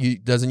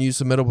doesn't use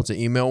submittable to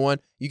email one,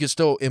 you can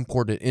still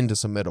import it into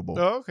submittable.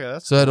 Oh, okay.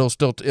 That's so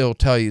it'll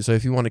tell you. So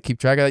if you want to keep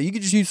track of that, you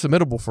can just use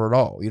submittable for it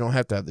all. You don't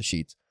have to have the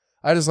sheets.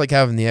 I just like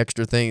having the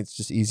extra thing. It's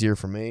just easier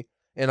for me.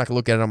 And I can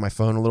look at it on my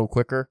phone a little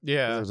quicker.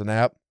 Yeah. There's an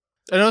app.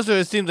 And also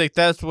it seems like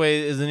that's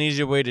way is an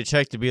easier way to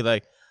check, to be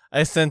like,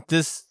 I sent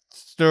this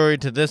story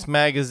to this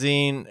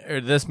magazine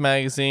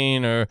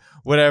or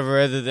whatever,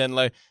 other than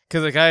like,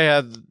 because like I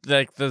had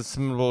like the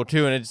submittable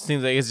too, and it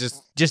seems like it's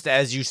just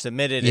as you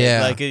submitted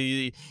it. Like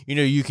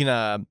you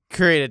can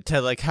create it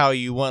to like how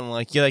you want,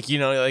 like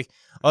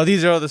oh,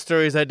 these are all the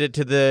stories I did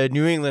to the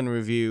New England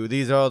Review,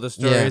 these are all the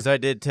stories I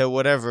did to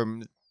whatever,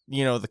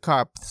 the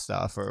carp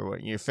stuff or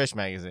what, your fish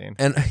magazine.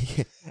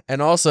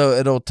 And also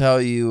it'll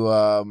tell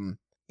you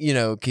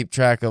keep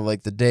track of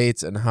like the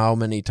dates and how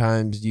many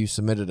times you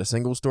submitted a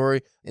single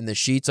story. In the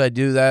sheets I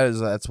do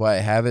that's why I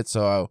have it.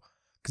 So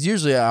because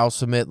usually I'll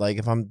submit, like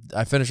if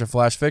I finish a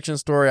flash fiction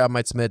story, I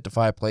might submit to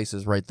 5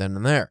 places right then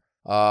and there.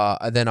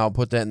 And then I'll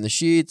put that in the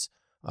sheets.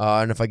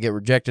 And if I get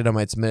rejected, I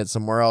might submit it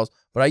somewhere else.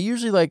 But I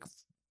usually like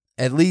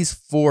at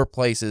least 4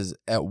 places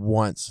at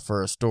once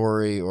for a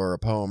story or a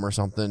poem or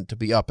something to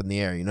be up in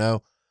the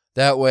air,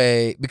 That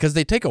way, because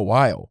they take a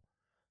while.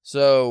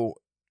 So,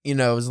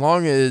 as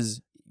long as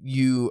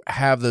you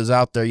have those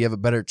out there, you have a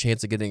better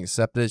chance of getting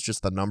accepted. It's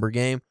just the number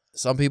game.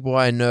 Some people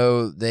I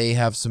know, they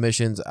have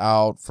submissions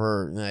out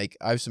for, like,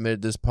 I've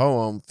submitted this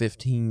poem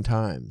 15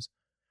 times.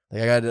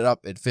 Like, I got it up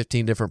at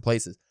 15 different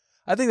places.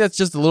 I think that's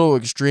just a little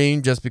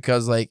extreme, just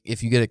because, like,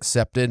 if you get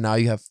accepted, now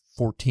you have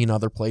 14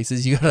 other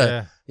places you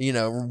gotta,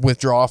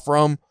 withdraw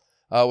from,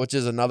 which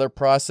is another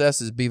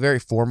process, is be very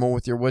formal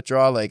with your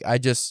withdrawal. Like,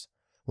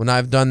 when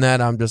I've done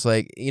that, I'm just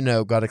like,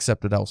 got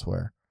accepted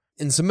elsewhere.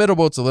 In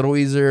submittable, it's a little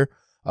easier.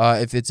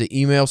 If it's an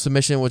email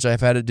submission, which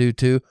I've had to do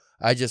too,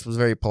 I just was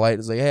very polite.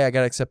 It's like, hey, I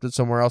got accepted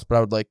somewhere else, but I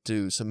would like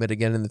to submit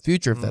again in the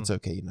future if that's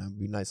okay. It'd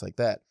be nice like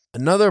that.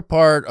 Another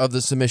part of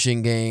the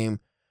submission game,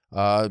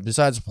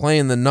 besides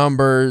playing the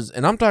numbers,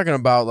 and I'm talking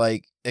about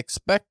like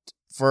expect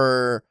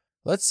for,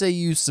 let's say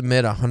you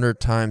submit 100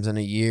 times in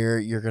a year,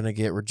 you're going to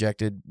get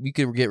rejected. You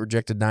could get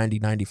rejected 90,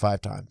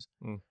 95 times.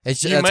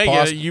 It's just,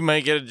 you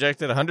might get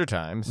rejected 100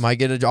 times. Might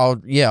get it all.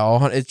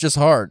 Yeah. It's just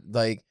hard.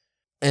 Like,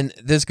 and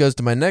this goes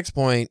to my next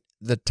point,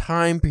 the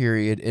time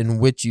period in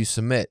which you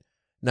submit.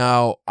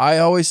 Now, I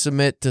always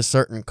submit to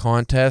certain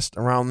contests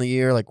around the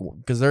year, like,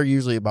 because they're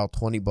usually about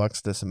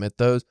 $20 to submit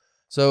those.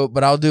 So,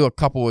 but I'll do a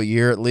couple a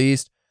year at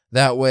least.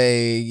 That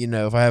way,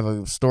 if I have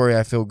a story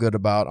I feel good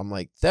about, I'm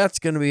like, that's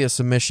going to be a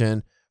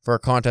submission for a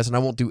contest, and I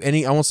won't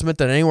submit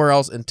that anywhere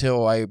else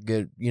until I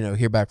get,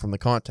 hear back from the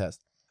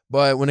contest.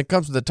 But when it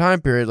comes to the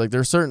time period, like,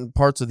 there's certain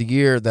parts of the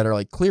year that are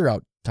like clear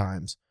out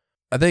times.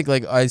 I think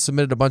like I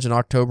submitted a bunch in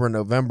October and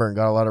November and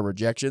got a lot of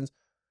rejections.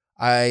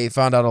 I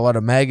found out a lot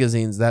of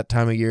magazines that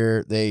time of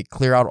year, they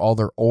clear out all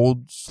their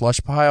old slush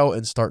pile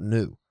and start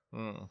new.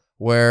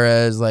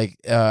 Whereas like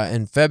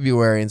in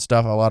February and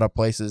stuff, a lot of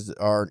places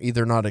are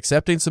either not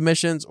accepting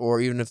submissions,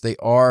 or even if they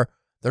are,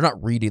 they're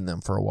not reading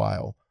them for a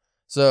while.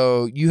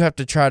 So you have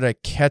to try to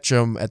catch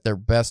them at their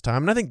best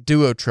time. And I think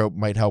Duotrope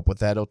might help with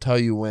that. It'll tell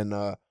you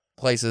when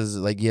places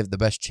like you have the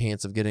best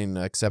chance of getting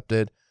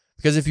accepted.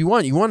 Because if you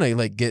want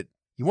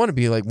to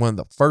be like one of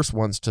the first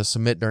ones to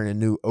submit during a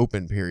new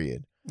open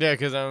period. Yeah,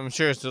 because I'm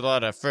sure it's a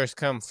lot of first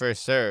come,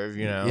 first serve,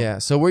 Yeah,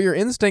 so where your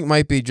instinct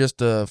might be just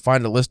to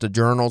find a list of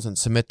journals and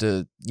submit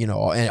to,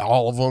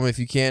 all of them if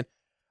you can.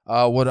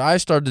 What I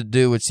started to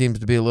do, which seems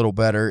to be a little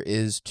better,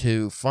 is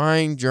to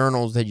find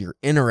journals that you're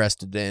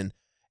interested in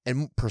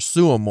and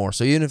pursue them more.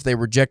 So even if they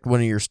reject one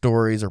of your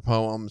stories or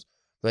poems,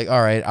 like,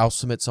 all right, I'll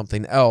submit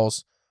something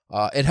else.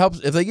 It helps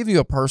if they give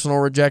you a personal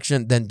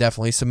rejection, then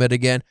definitely submit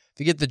again. If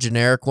you get the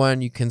generic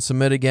one, you can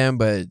submit again,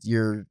 but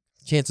your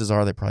chances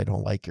are they probably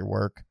don't like your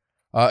work.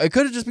 It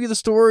could just be the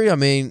story. I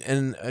mean,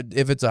 and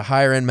if it's a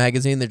higher end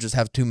magazine, they just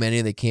have too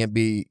many. They can't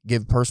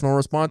give personal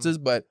responses.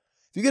 But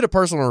if you get a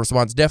personal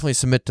response, definitely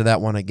submit to that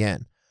one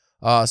again.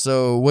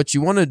 So what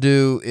you want to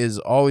do is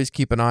always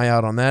keep an eye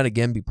out on that.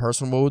 Again, be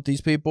personable with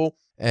these people.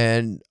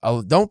 And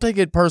don't take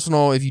it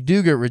personal if you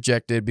do get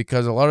rejected,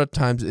 because a lot of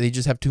times they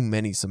just have too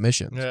many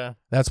submissions. Yeah.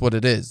 That's what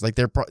it is. Like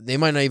they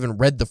might not even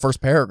read the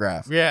first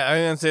paragraph. Yeah, I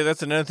was gonna say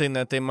that's another thing,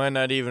 that they might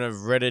not even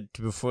have read it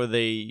before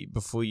they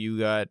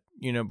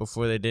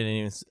didn't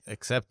even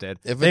accept it.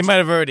 They might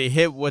have already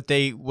hit what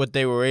they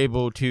were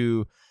able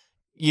to,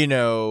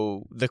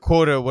 the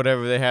quota,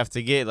 whatever they have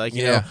to get. Like,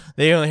 you know,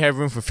 they only have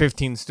room for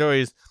 15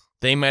 stories.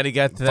 They might have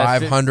got to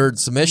that 500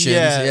 submissions.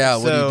 Yeah,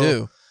 what do you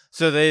do?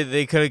 So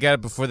they could have got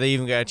it before they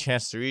even got a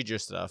chance to read your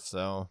stuff.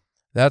 So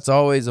that's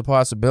always a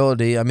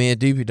possibility. I mean, at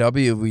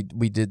DPW,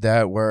 we did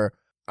that where,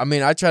 I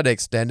mean, I tried to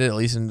extend it at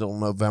least until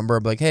November.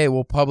 I'm like, hey,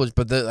 we'll publish.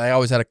 But I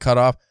always had a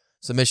cutoff.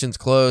 Submissions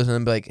closed. And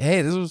then be like,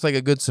 hey, this was like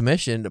a good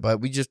submission. But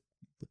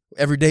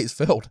every day is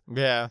filled.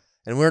 Yeah.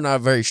 And we're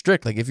not very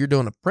strict. Like, if you're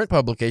doing a print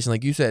publication,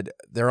 like you said,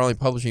 they're only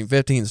publishing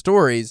 15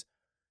 stories.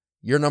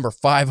 You're number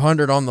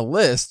 500 on the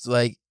list.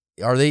 Like,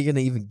 are they going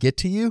to even get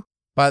to you?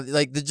 But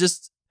like,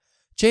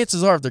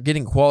 chances are, if they're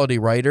getting quality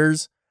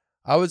writers,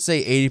 I would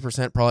say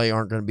 80% probably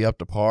aren't going to be up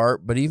to par.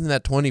 But even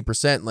that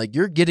 20%, like,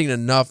 you're getting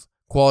enough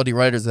quality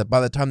writers that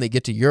by the time they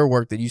get to your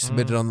work that you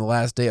submitted on the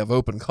last day of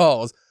open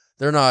calls,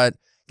 they're not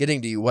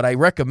getting to you. What I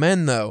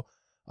recommend, though,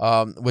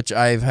 which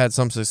I've had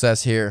some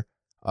success here,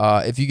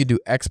 if you could do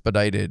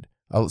expedited,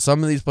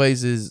 some of these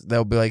places,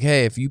 they'll be like,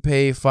 hey, if you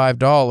pay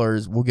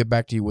 $5, we'll get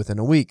back to you within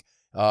a week.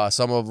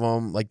 Some of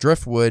them, like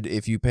Driftwood,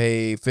 if you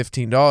pay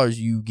 $15,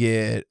 you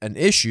get an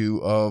issue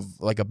of,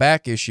 like, a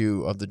back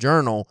issue of the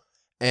journal,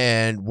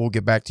 and we'll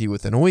get back to you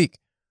within a week.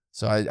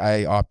 So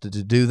I opted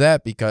to do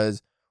that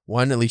because,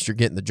 one, at least you're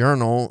getting the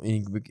journal.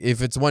 And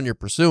if it's one you're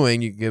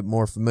pursuing, you can get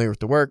more familiar with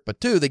the work. But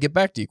two, they get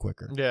back to you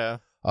quicker. Yeah.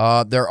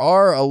 There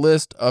are a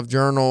list of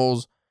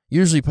journals,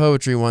 usually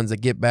poetry ones,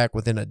 that get back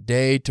within a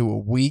day to a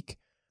week.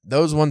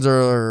 Those ones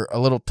are a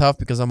little tough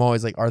because I'm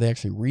always like, are they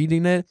actually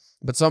reading it?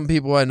 But some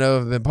people I know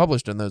have been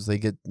published in those. They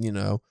get,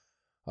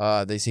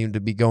 they seem to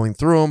be going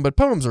through them. But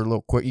poems are a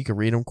little quick. You can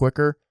read them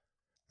quicker.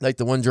 Like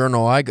the one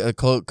journal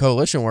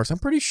Coalition Works, I'm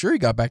pretty sure he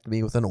got back to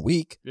me within a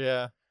week.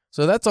 Yeah.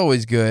 So that's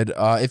always good.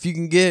 If you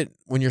can get,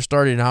 when you're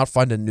starting out,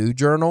 find a new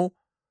journal.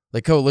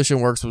 Like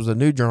Coalition Works was a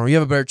new journal. You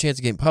have a better chance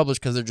of getting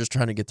published because they're just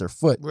trying to get their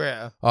foot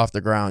off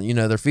the ground.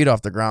 Their feet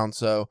off the ground.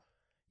 So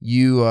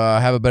you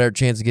have a better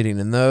chance of getting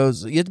in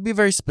those. You have to be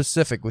very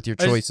specific with your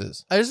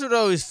choices. I just would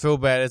always feel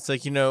bad. It's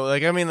like,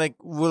 like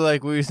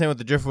what you were saying with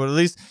the Driftwood, at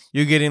least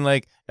you're getting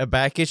like a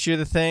back issue of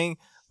the thing.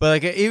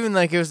 But like, even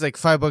like it was like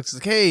 $5,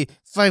 like, hey,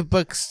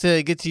 $5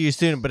 to get to you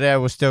soon, but I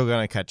was still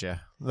going to cut you.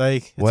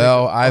 Like,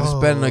 well, I've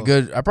spent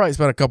I probably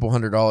spent a couple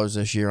 $100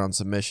 this year on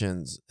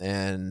submissions,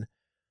 and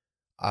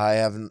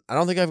I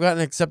don't think I've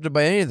gotten accepted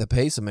by any of the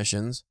pay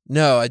submissions.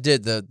 No, I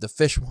did the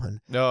fish one.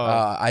 No.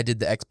 I did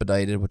the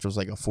expedited, which was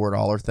like a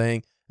 $4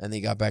 thing, and they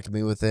got back to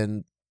me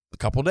within a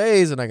couple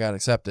days, and I got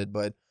accepted.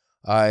 But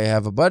I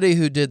have a buddy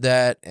who did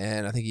that,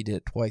 and I think he did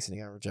it twice, and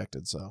he got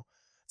rejected. So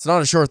it's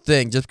not a sure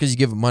thing. Just because you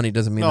give them money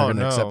doesn't mean they're going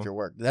to accept your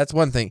work. That's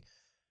one thing.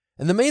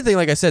 And the main thing,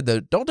 like I said, though,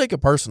 don't take it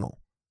personal.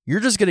 You're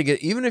just going to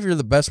get, even if you're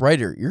the best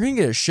writer, you're going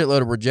to get a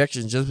shitload of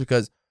rejections just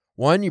because,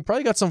 one, you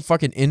probably got some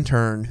fucking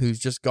intern who's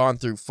just gone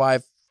through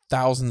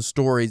 5,000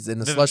 stories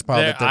in a slush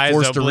pile that they're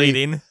forced to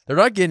read. They're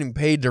not getting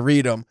paid to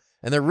read them,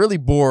 and they're really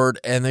bored,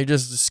 and they're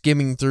just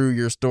skimming through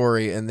your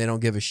story, and they don't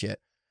give a shit.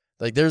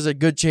 Like, there's a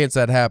good chance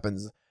that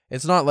happens.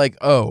 It's not like,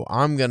 oh,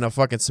 I'm going to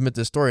fucking submit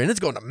this story, and it's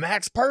going to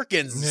Max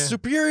Perkins,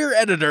 superior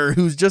editor,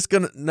 who's just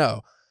going to...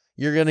 No.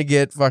 You're going to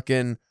get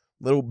fucking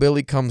little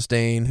Billy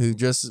Cumstain, who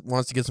just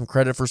wants to get some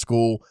credit for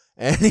school,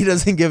 and he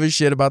doesn't give a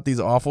shit about these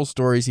awful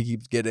stories he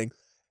keeps getting.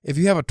 If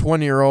you have a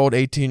 20-year-old,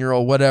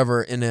 18-year-old,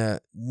 whatever, in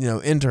a,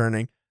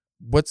 interning,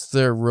 what's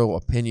their real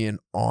opinion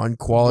on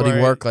quality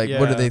work? Like,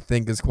 what do they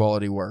think is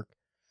quality work?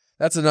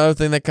 That's another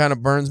thing that kind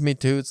of burns me,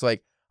 too. It's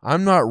like,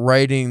 I'm not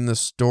writing the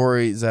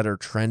stories that are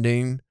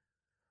trending,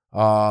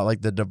 like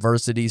the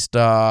diversity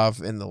stuff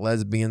and the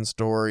lesbian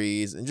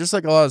stories, and just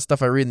like a lot of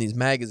stuff I read in these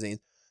magazines.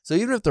 So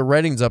even if the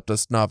writing's up to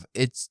snuff,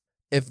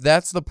 if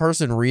that's the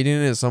person reading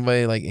it is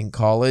somebody like in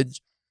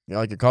college,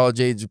 like a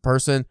college age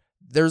person,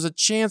 there's a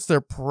chance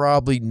they're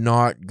probably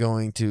not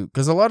going to,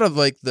 because a lot of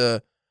like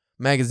the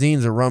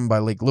magazines are run by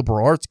like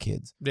liberal arts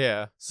kids.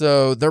 Yeah.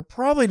 So they're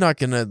probably not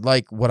going to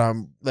like what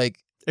I'm like.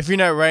 If you're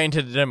not writing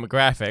to the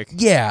demographic.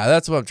 Yeah,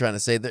 that's what I'm trying to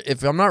say.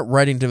 If I'm not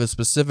writing to a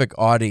specific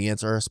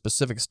audience or a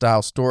specific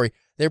style story,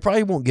 they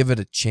probably won't give it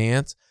a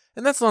chance.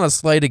 And that's not a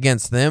slight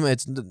against them.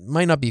 It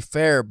might not be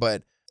fair,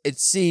 but it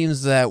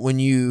seems that when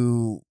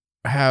you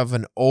have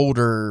an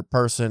older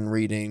person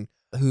reading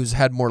who's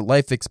had more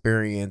life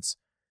experience,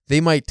 they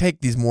might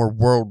take these more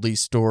worldly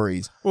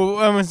stories. Well,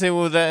 I'm going to say,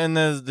 that, and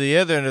there's the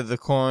other end of the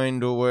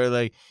coin where,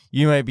 like,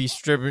 you might be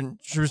stripping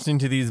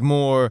to these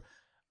more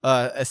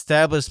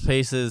established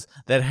places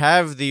that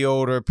have the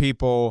older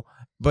people,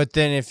 but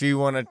then if you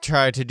want to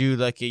try to do,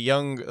 like, a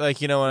young,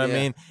 like, you know what I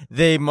mean?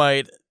 They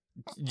might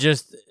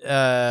just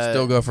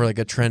Still go for like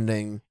a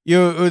trending.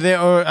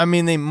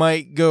 they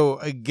might go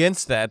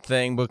against that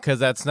thing because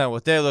that's not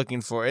what they're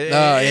looking for.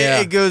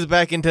 It goes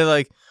back into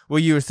like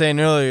what you were saying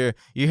earlier.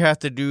 You have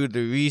to do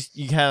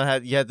you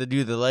have to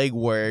do the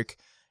legwork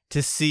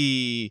to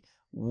see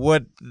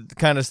what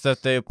kind of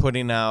stuff they're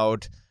putting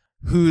out,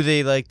 who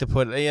they like to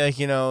put, like,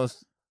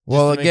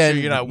 Well, again,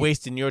 sure you're not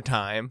wasting your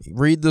time.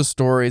 Read the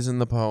stories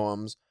and the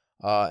poems.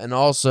 And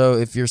also,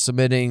 if you're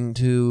submitting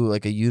to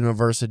like a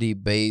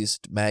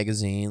university-based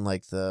magazine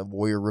like the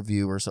Warrior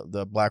Review or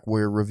the Black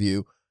Warrior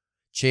Review,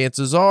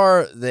 chances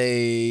are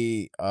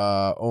they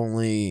not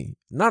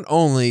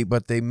only,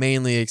 but they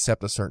mainly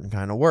accept a certain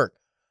kind of work.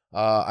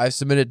 I've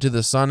submitted to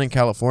the Sun in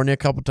California a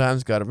couple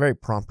times, got a very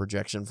prompt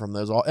rejection from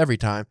those every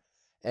time.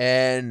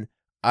 And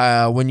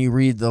when you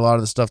read a lot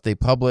of the stuff they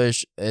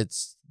publish,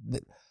 it's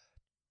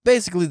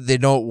basically they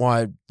don't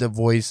want the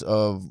voice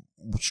of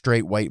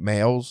straight white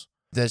males.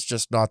 That's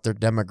just not their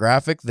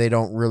demographic. They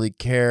don't really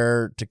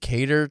care to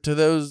cater to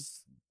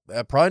those.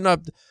 Probably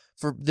not.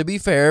 To be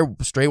fair,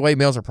 straight white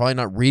males are probably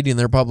not reading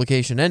their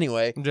publication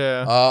anyway.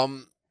 Yeah.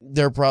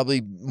 They're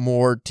probably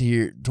more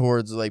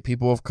towards like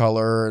people of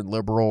color and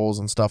liberals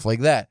and stuff like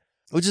that.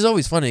 Which is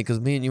always funny because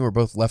me and you are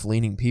both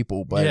left-leaning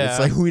people, but it's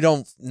like we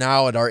don't,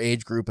 now at our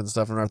age group and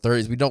stuff in our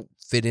 30s, we don't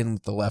fit in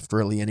with the left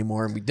really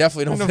anymore, and we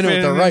definitely don't fit in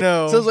with the right.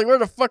 No. So it's like, where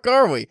the fuck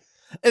are we?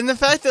 And the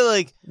fact that,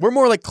 like, we're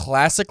more like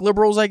classic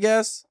liberals, I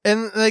guess.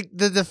 And, like,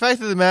 the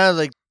fact of the matter,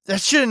 like,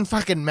 that shouldn't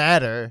fucking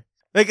matter.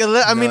 Like,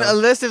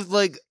 unless if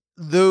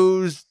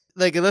those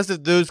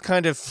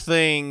kind of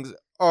things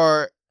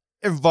are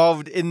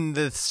involved in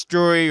the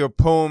story or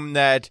poem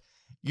that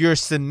you're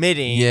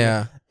submitting.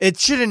 Yeah. It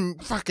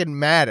shouldn't fucking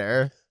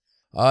matter.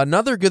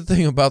 Another good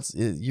thing about...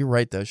 You're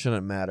right, though. It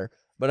shouldn't matter.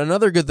 But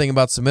another good thing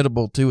about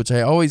Submittable, too, which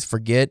I always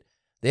forget,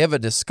 they have a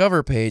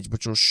Discover page,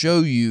 which will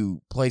show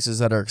you places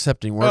that are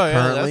accepting work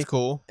currently. That's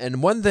cool.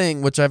 And one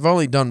thing, which I've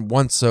only done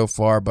once so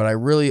far, but I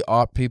really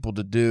opt people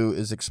to do,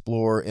 is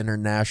explore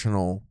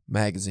international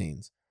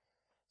magazines.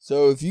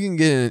 So if you can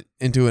get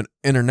into an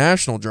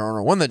international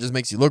journal, one that just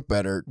makes you look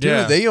better,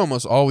 two, they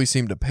almost always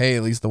seem to pay,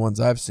 at least the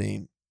ones I've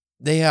seen.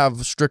 They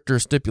have stricter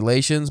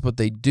stipulations, but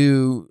they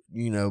do,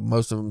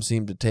 most of them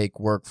seem to take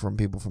work from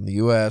people from the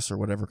U.S. or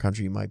whatever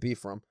country you might be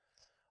from.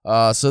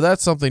 So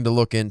that's something to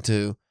look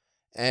into.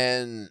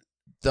 And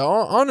the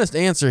honest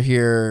answer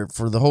here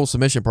for the whole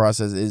submission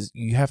process is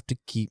you have to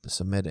keep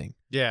submitting.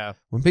 Yeah.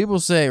 When people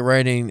say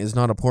writing is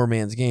not a poor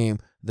man's game,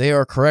 they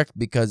are correct,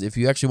 because if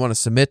you actually want to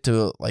submit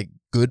to like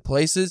good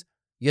places,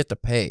 you have to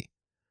pay,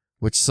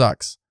 which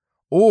sucks.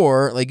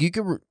 Or like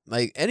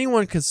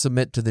anyone can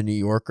submit to the New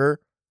Yorker,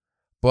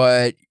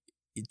 but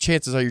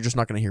chances are you're just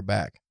not going to hear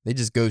back. They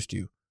just ghost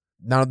you.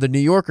 Now, the New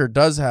Yorker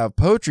does have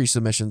poetry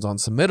submissions on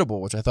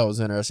Submittable, which I thought was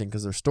interesting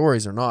because their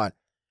stories are not.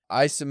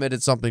 I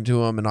submitted something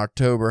to them in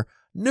October.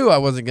 Knew I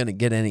wasn't going to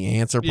get any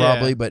answer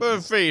probably, but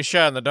for your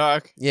shot in the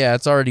dark. Yeah,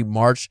 it's already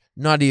March.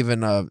 Not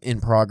even in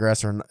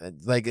progress, or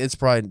like it's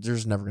probably they're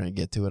just never going to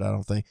get to it, I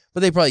don't think.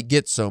 But they probably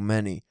get so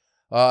many.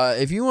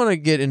 If you want to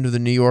get into the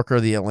New Yorker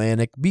or the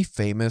Atlantic, be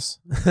famous.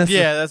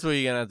 Yeah, that's what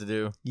you're going to have to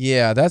do.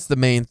 Yeah, that's the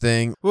main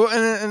thing. Well,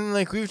 and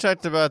like we've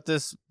talked about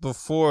this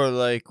before,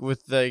 like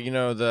with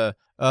the,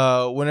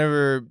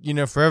 whenever,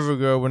 forever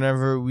ago,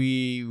 whenever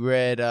we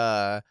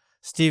read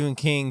Stephen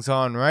King's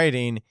On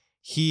Writing,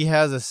 he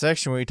has a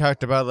section where he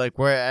talked about like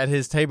where at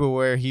his table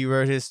where he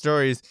wrote his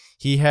stories,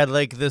 he had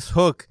like this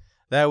hook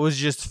that was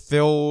just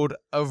filled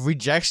of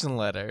rejection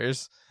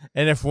letters.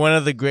 And if one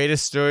of the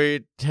greatest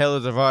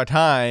storytellers of our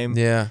time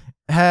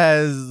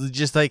has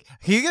just like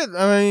he got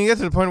to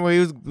the point where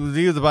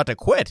he was about to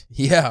quit.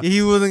 Yeah.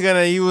 He wasn't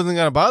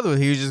gonna bother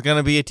with it. He was just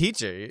gonna be a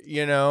teacher,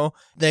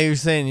 They were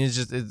saying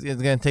it's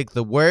gonna take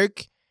the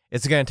work,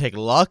 it's gonna take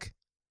luck.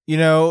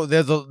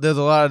 There's a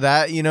lot of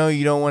that, you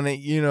don't want to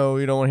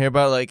hear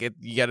about like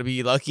you got to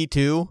be lucky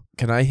too.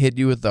 Can I hit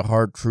you with the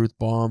hard truth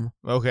bomb?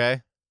 Okay.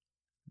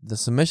 The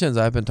submissions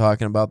I've been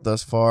talking about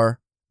thus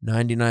far,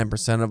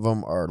 99% of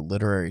them are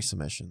literary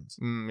submissions.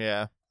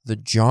 Yeah. The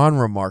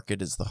genre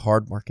market is the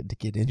hard market to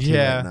get into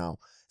right now.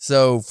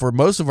 So for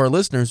most of our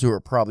listeners who are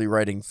probably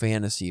writing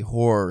fantasy,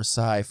 horror,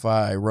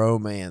 sci-fi,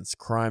 romance,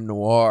 crime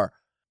noir,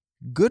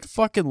 good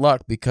fucking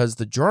luck, because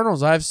the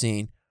journals I've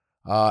seen,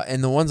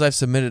 and the ones I've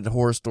submitted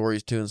horror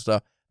stories to and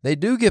stuff, they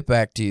do get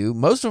back to you.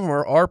 Most of them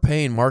are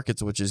paying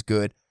markets, which is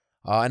good.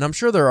 And I'm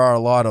sure there are a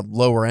lot of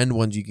lower end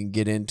ones you can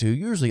get into,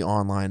 usually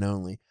online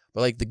only.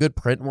 But like the good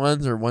print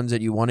ones or ones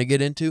that you want to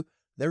get into,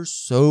 they're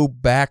so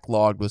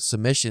backlogged with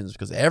submissions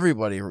because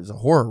everybody is a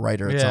horror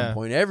writer at some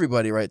point.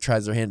 Everybody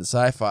tries their hand to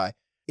sci-fi.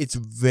 It's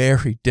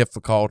very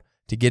difficult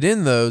to get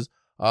in those.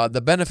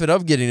 The benefit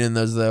of getting in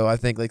those, though, I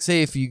think, like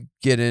say if you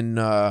get in...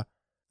 well,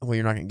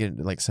 you're not going to get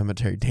into like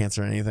Cemetery Dance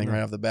or anything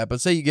right off the bat,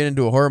 but say you get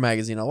into a horror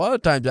magazine, a lot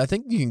of times I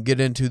think you can get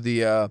into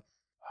the,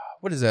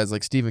 what is that? It's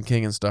like Stephen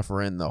King and stuff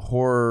are in the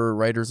Horror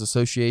Writers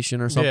Association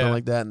or something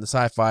like that, and the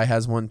Sci-Fi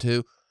has one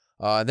too.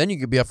 Then you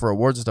could be up for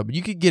awards and stuff, but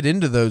you could get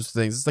into those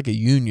things. It's like a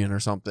union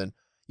or something.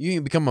 You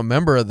can become a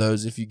member of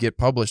those if you get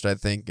published, I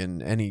think,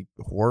 in any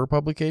horror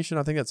publication.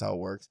 I think that's how it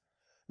works.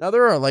 Now,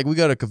 there are, like, we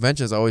go to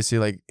conventions, I always see,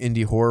 like,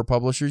 indie horror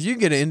publishers. You can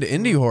get into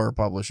indie horror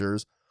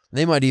publishers.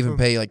 They might even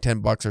pay, like,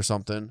 $10 or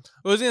something.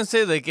 I was going to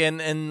say, like,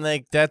 and,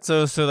 like, that's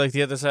also, like,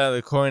 the other side of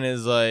the coin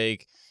is,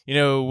 like, you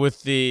know,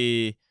 with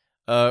the,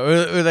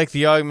 or like,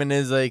 the argument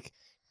is, like,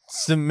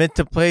 submit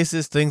to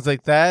places, things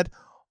like that,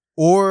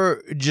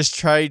 or just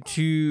try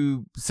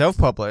to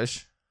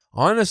self-publish.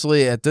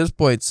 Honestly, at this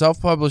point,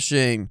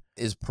 self-publishing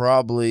is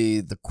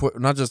probably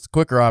not just the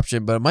quicker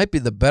option, but it might be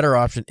the better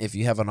option if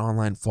you have an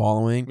online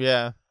following.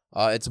 Yeah.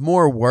 It's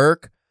more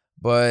work,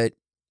 but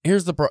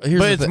here's the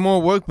it's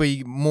more work, but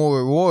more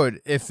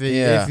reward if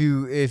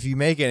you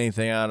make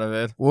anything out of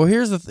it. Well,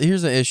 here's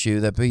the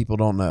issue that people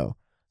don't know.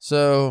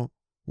 So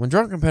when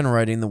Drunken Pen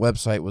Writing, the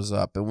website was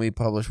up and we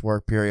published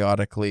work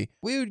periodically,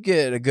 we would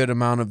get a good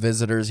amount of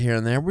visitors here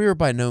and there. We were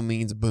by no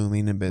means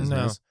booming in business.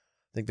 No.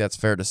 I think that's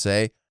fair to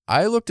say.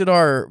 I looked at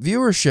our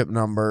viewership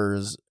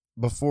numbers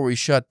before we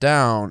shut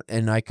down,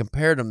 and I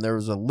compared them. There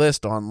was a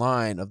list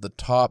online of the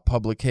top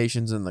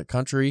publications in the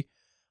country.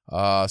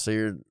 So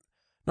you're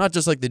not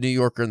just like the New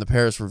Yorker and the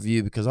Paris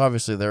Review, because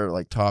obviously they're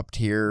like top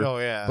tier. Oh,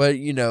 yeah. But,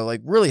 you know,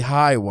 like really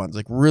high ones,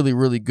 like really,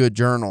 really good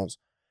journals.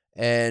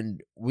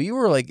 And we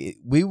were like,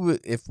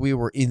 if we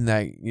were in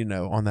that, you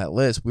know, on that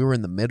list, we were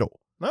in the middle.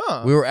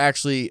 Oh. We were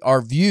actually,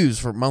 our views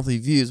for monthly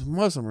views,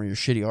 most of them are your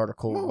shitty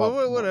article.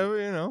 Well,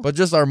 whatever, you know. But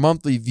just our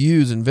monthly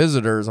views and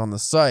visitors on the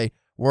site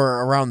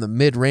were around the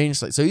mid-range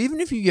site. So even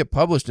if you get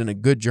published in a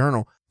good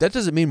journal, that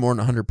doesn't mean more than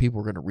 100 people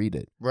are going to read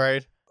it.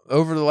 Right.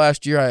 Over the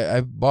last year, I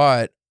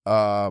bought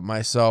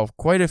myself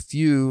quite a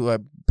few,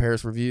 like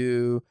Paris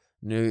Review,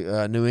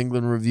 New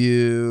England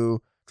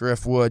Review,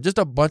 Driftwood, just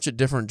a bunch of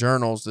different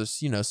journals to,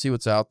 you know, see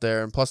what's out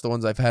there. And plus the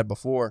ones I've had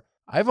before.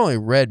 I've only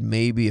read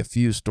maybe a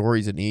few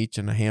stories in each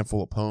and a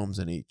handful of poems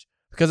in each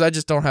because I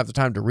just don't have the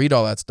time to read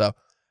all that stuff.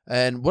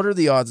 And what are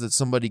the odds that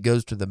somebody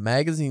goes to the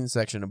magazine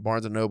section of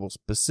Barnes & Noble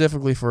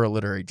specifically for a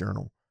literary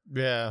journal?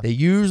 Yeah. They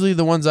usually,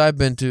 the ones I've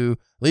been to,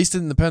 at least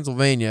in the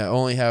Pennsylvania,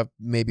 only have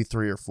maybe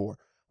 3 or 4.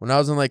 When I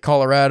was in like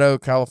Colorado,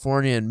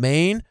 California, and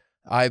Maine,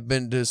 I've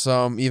been to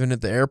some, even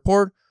at the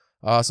airport,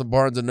 some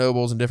Barnes &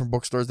 Nobles and different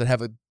bookstores that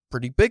have a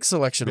pretty big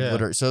selection of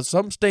literature. So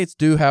some states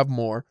do have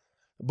more.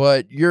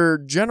 But your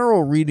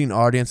general reading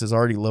audience is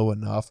already low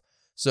enough.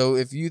 So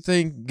if you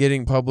think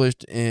getting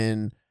published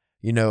in,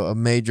 you know, a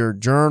major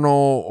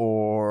journal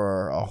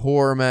or a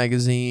horror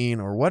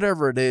magazine or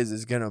whatever it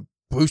is going to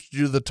boost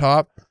you to the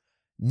top,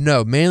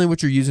 no. Mainly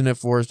what you're using it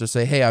for is to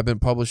say, hey, I've been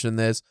published in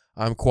this.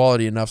 I'm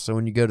quality enough. So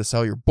when you go to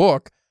sell your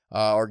book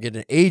or get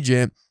an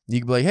agent, you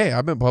can be like, hey,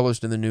 I've been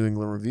published in the New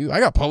England Review. I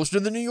got published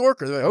in the New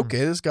Yorker. They're like,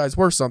 okay, this guy's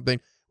worth something.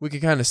 We can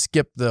kind of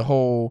skip the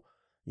whole...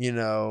 You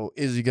know,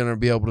 is he going to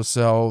be able to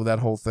sell that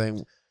whole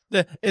thing?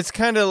 It's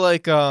kind of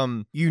like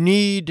you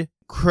need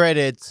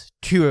credits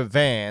to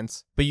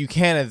advance, but you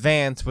can't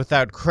advance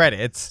without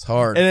credits. It's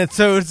hard. And it's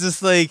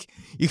just like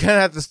you kind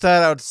of have to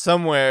start out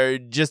somewhere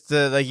just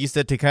to, like you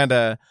said, to kind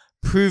of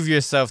prove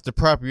yourself, to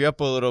prop you up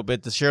a little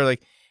bit, to show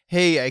like,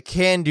 hey, I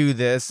can do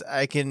this.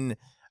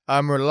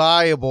 I'm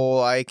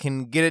reliable. I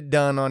can get it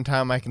done on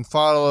time. I can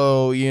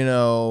follow, you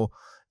know,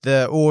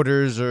 the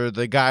orders or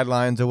the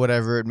guidelines or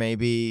whatever it may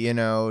be, you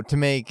know, to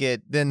make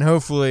it, then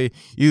hopefully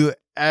you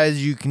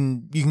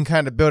can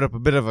kind of build up a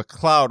bit of a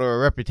clout or a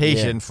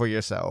reputation for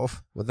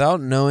yourself.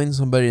 Without knowing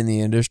somebody in the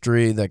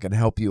industry that can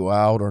help you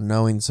out or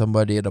knowing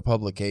somebody at a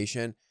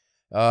publication,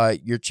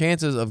 your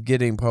chances of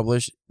getting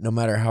published, no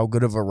matter how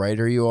good of a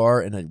writer you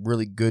are in a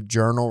really good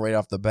journal right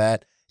off the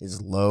bat,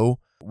 is low.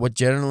 What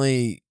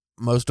generally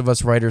most of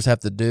us writers have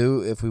to do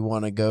if we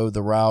want to go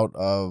the route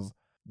of,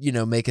 you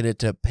know, making it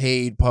to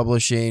paid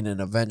publishing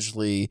and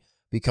eventually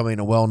becoming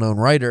a well-known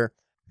writer,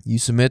 you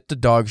submit to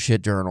dog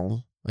shit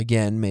journal.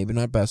 Again, maybe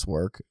not best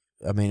work.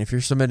 I mean, if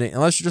you're submitting,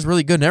 unless you're just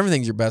really good and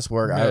everything's your best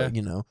work,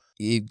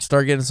 you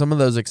start getting some of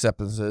those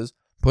acceptances,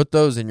 put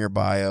those in your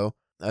bio,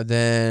 and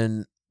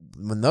then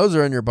when those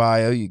are in your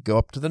bio, you go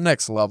up to the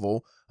next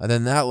level, and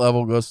then that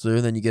level goes through,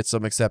 and then you get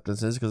some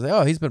acceptances because,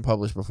 oh, he's been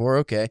published before,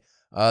 okay.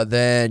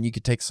 Then you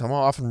could take some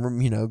off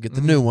and, you know, get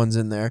the new ones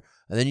in there.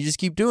 And then you just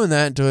keep doing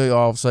that until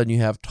all of a sudden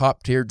you have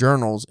top tier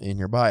journals in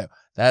your bio.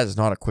 That is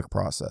not a quick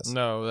process.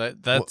 No,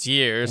 that's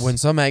years. When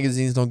some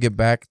magazines don't get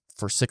back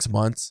for 6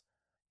 months,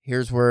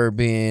 here's where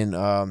being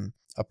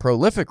a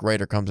prolific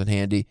writer comes in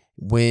handy.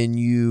 When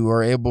you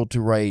are able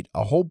to write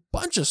a whole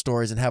bunch of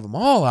stories and have them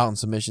all out in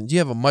submissions, you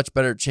have a much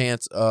better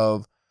chance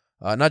of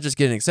not just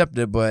getting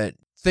accepted, but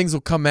things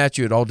will come at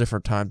you at all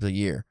different times of the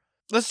year.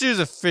 Let's use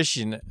a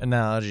fishing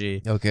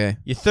analogy. Okay.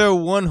 You throw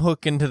one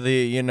hook into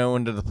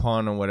the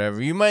pond or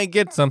whatever. You might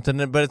get something,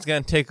 but it's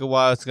going to take a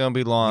while. It's going to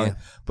be long. Yeah.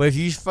 But if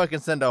you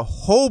fucking send a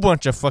whole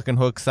bunch of fucking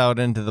hooks out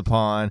into the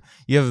pond,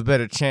 you have a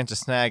better chance of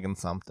snagging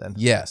something.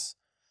 Yes.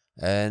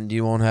 And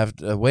you won't have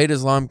to wait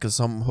as long because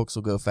some hooks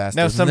will go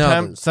faster. Now,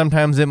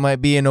 sometimes it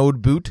might be an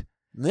old boot.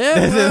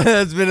 Yeah.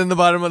 That's been in the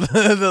bottom of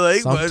the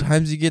lake.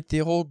 Sometimes you get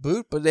the old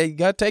boot, but you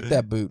got to take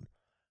that boot.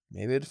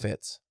 Maybe it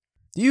fits.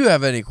 Do you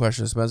have any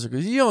questions, Spencer?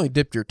 Because you only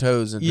dipped your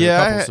toes into a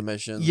couple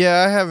submissions.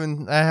 Yeah,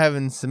 I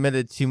haven't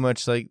submitted too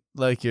much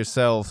like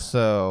yourself,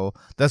 so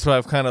that's why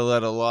I've kind of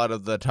let a lot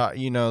of the talk. That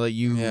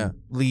you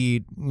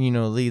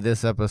lead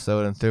this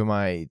episode and throw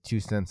my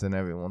 2 cents in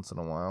every once in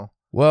a while.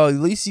 Well, at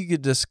least you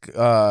could just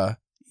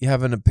you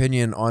have an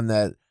opinion on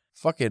that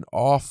fucking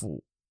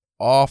awful,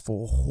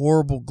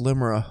 horrible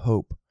glimmer of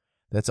hope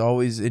that's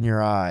always in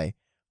your eye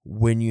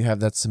when you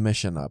have that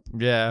submission up.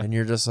 Yeah, and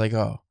you're just like,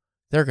 oh.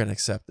 They're going to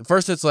accept it.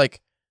 First, it's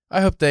like,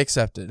 I hope they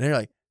accept it. And you're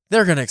like,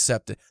 they're going to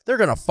accept it. They're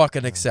going to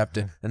fucking accept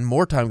it. And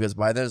more time goes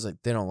by. Then it's like,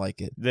 they don't like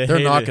it. They're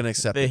not going to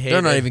accept it.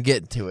 They're not even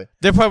getting to it.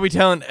 They're probably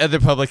telling other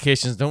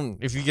publications,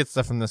 if you get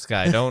stuff from this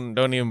guy, don't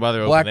even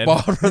bother opening it.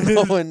 Blackball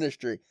the whole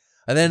industry.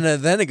 And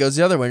then it goes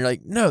the other way. And you're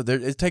like, no,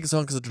 it takes so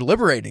long because they're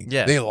deliberating.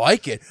 Yeah. They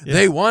like it. Yeah.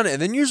 They want it.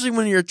 And then usually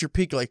when you're at your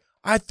peak, you're like,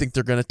 I think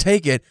they're going to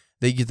take it.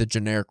 They get the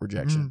generic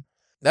rejection. Mm.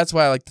 That's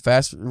why I like the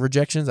fast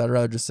rejections. I'd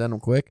rather just send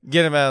them quick.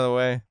 Get them out of the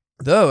way.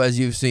 Though, as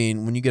you've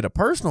seen, when you get a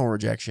personal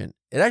rejection,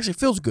 it actually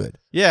feels good.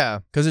 Yeah.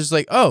 Because it's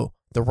like, oh,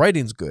 the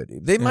writing's good.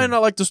 They might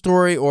not like the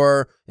story,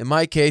 or in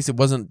my case, it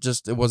wasn't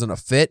a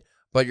fit,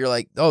 but you're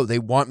like, oh, they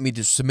want me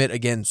to submit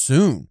again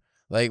soon.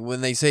 Like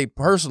when they say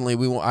personally,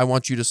 I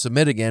want you to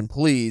submit again,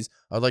 please.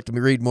 I'd like to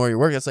read more of your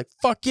work. It's like,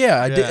 fuck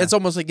yeah, I did. It's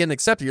almost like getting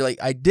accepted. You're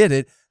like, I did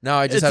it. Now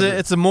I just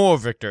it's a moral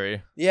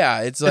victory.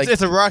 Yeah, it's like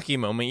it's a Rocky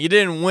moment. You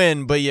didn't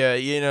win, but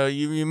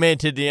you made it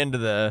to the end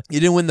of the.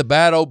 You didn't win the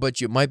battle, but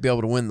you might be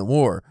able to win the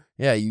war.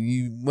 Yeah,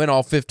 you win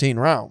all 15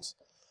 rounds.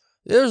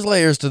 There's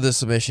layers to this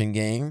submission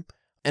game,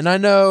 and I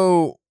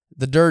know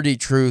the dirty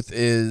truth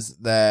is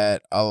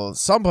that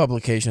some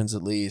publications,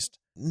 at least,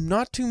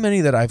 not too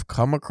many that I've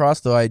come across,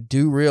 though I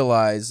do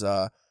realize.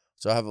 So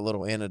I have a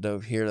little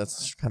anecdote here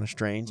that's kind of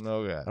strange.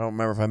 Okay. I don't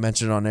remember if I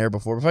mentioned it on air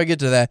before. But if I get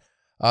to that,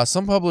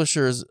 some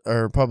publishers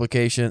or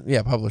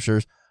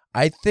publishers,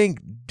 I think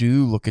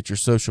do look at your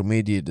social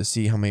media to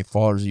see how many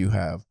followers you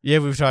have. Yeah,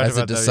 we've talked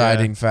about that. As a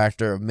deciding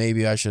factor of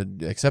maybe I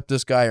should accept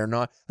this guy or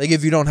not. Like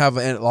if you don't have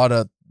a lot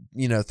of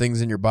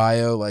things in your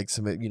bio, like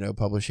submit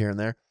publish here and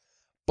there.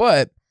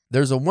 But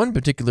there's one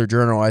particular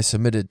journal I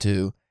submitted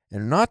to,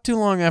 and not too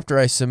long after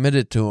I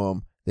submitted to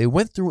them, they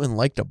went through and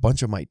liked a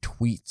bunch of my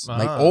tweets,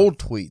 my old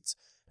tweets,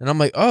 and I'm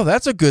like, oh,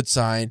 that's a good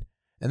sign.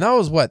 And that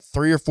was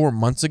 3 or 4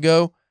 months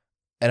ago.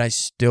 And I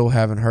still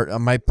haven't heard.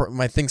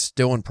 My thing's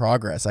still in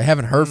progress. I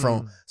haven't heard from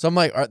them. So I'm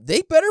like,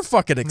 they better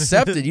fucking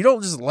accept it. You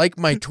don't just like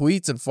my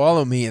tweets and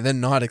follow me and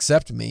then not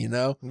accept me,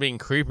 Being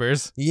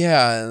creepers.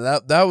 Yeah,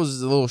 that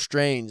was a little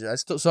strange.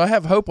 So I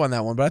have hope on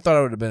that one, but I thought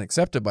I would have been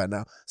accepted by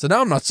now. So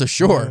now I'm not so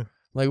sure. Yeah.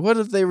 Like, what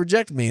if they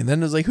reject me? And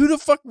then it's like, who the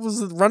fuck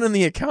was running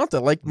the account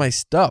that liked my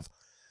stuff?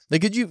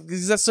 Like,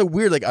 because that's so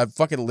weird. Like, a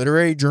fucking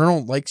literary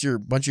journal likes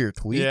bunch of your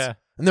tweets. Yeah.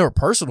 And they were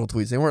personal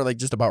tweets. They weren't like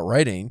just about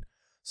writing.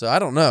 So I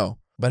don't know.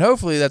 But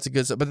hopefully that's a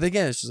good stuff. But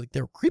again, it's just like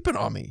they were creeping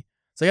on me.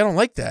 It's like I don't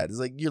like that. It's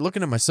like you're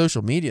looking at my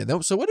social media.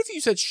 So what if you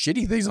said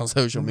shitty things on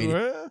social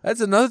media?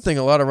 That's another thing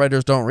a lot of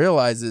writers don't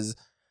realize is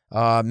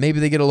maybe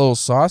they get a little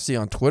saucy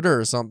on Twitter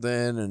or something.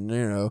 And,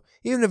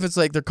 even if it's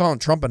like they're calling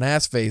Trump an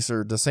ass face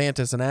or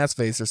DeSantis an ass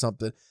face or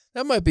something,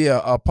 that might be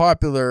a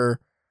popular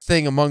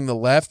thing among the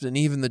left. And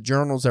even the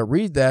journals that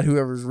read that,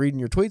 whoever's reading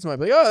your tweets might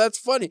be like, oh, that's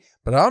funny.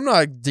 But I'm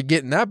not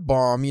getting that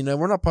bomb.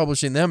 We're not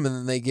publishing them and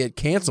then they get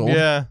canceled.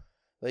 Yeah.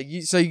 Like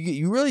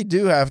you really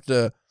do have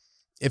to,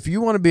 if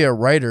you want to be a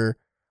writer,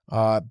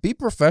 be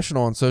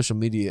professional on social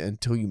media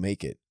until you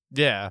make it.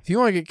 Yeah. If you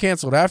want to get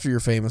canceled after you're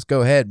famous,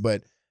 go ahead,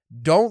 but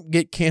don't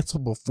get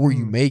canceled before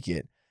you make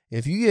it.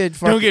 If you get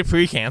don't get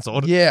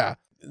pre-canceled. Yeah,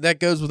 that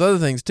goes with other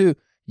things too.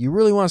 You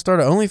really want to start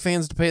an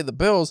OnlyFans to pay the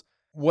bills.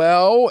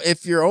 Well,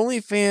 if your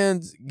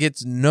OnlyFans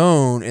gets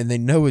known and they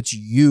know it's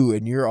you,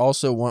 and you're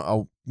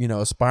also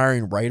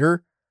aspiring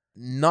writer.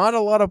 Not a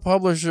lot of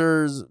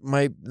publishers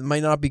might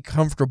not be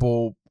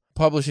comfortable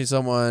publishing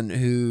someone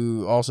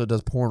who also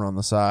does porn on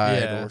the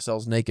side or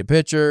sells naked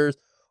pictures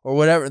or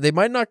whatever. They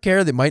might not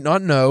care. They might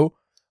not know,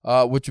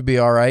 which would be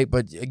all right.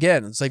 But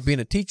again, it's like being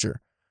a teacher.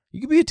 You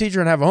can be a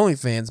teacher and have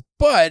OnlyFans,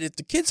 but if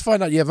the kids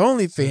find out you have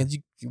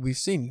OnlyFans, we've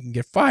seen you can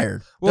get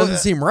fired. Well, doesn't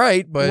seem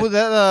right, but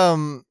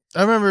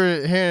I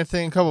remember hearing a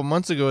thing a couple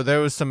months ago. There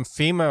was some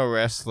female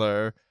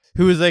wrestler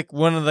who was like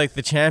one of like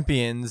the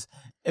champions.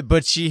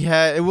 But she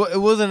had it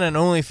wasn't an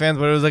OnlyFans,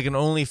 but it was like an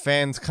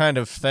OnlyFans kind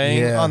of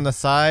thing on the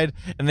side,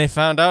 and they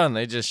found out and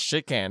they just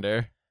shit-canned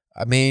her.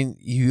 I mean,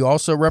 you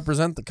also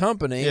represent the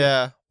company,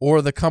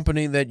 or the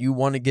company that you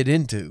want to get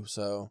into.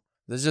 So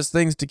there's just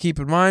things to keep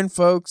in mind,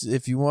 folks.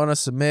 If you want to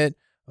submit,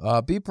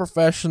 be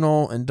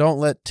professional and don't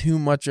let too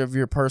much of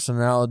your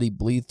personality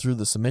bleed through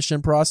the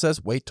submission process.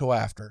 Wait till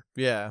after.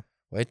 Yeah,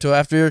 wait till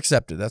after you're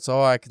accepted. That's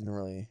all I can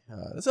really.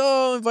 That's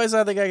all advice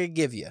I think I could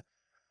give you.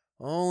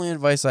 Only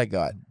advice I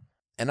got.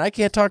 And I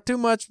can't talk too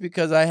much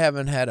because I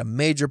haven't had a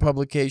major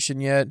publication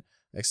yet,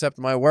 except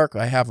my work.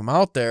 I have them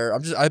out there.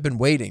 I've been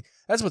waiting.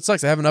 That's what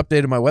sucks. I haven't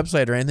updated my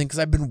website or anything because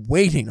I've been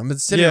waiting. I've been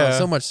sitting on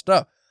so much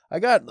stuff. I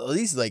got at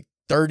least like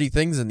 30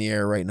 things in the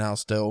air right now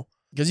still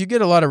because you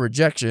get a lot of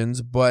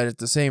rejections, but at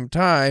the same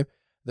time,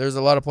 there's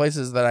a lot of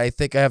places that I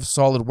think I have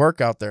solid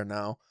work out there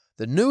now.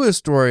 The newest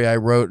story I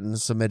wrote and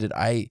submitted,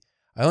 I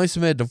only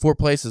submitted to 4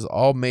 places,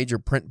 all major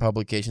print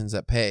publications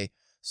that pay.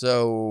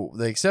 So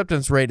the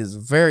acceptance rate is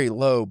very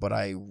low, but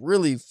I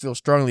really feel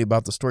strongly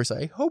about the story, so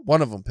I hope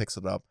one of them picks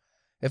it up.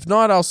 If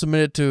not, I'll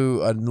submit it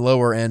to a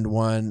lower end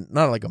one,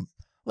 not like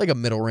a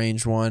middle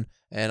range one,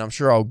 and I'm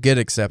sure I'll get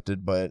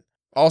accepted. But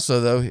also,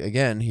 though,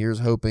 again, here's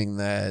hoping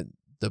that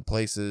the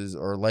places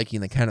are liking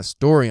the kind of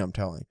story I'm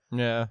telling.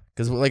 Yeah.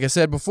 Because like I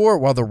said before,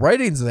 while the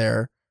writing's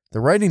there, the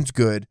writing's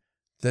good,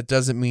 that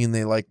doesn't mean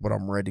they like what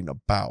I'm writing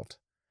about,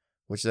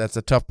 which that's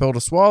a tough pill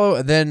to swallow.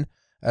 And then,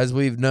 as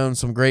we've known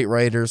some great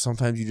writers,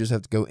 sometimes you just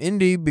have to go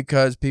indie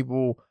because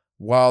people,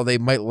 while they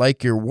might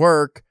like your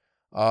work,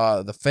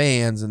 the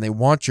fans, and they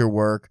want your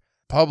work,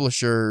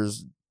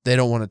 publishers, they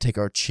don't want to take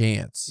our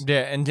chance.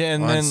 Yeah, and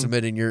on then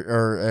submitting your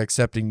or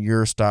accepting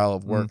your style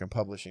of work and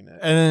publishing it.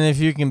 And then if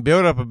you can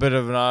build up a bit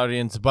of an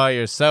audience by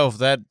yourself,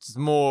 that's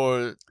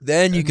more.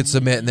 Then you could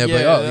submit, and they'll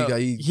be like, "Oh,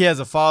 he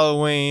has a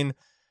following."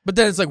 But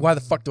then it's like, why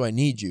the fuck do I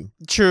need you?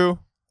 True.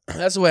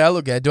 That's the way I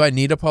look at it. Do I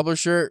need a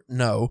publisher?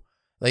 No.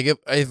 Like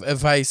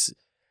if I,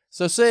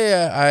 so say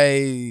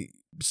I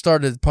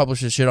started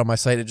publishing shit on my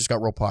site, it just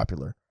got real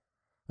popular,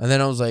 and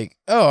then I was like,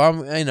 oh,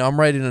 I'm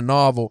writing a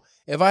novel.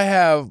 If I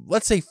have,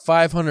 let's say,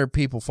 500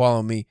 people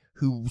follow me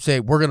who say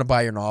we're gonna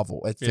buy your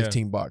novel at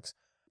 $15,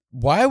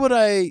 why would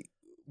I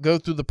go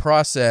through the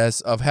process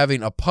of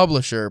having a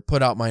publisher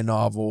put out my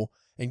novel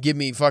and give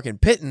me fucking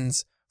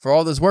pittance for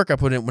all this work I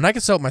put in when I can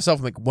sell it myself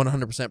and make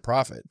 100%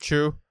 profit?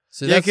 True.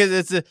 So yeah,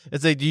 because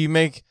it's like, do you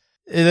make?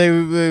 Like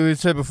we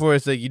said before,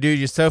 it's like you do it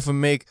yourself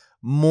and make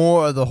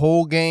more of the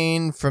whole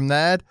gain from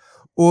that,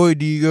 or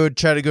do you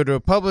try to go to a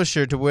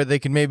publisher to where they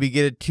can maybe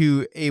get it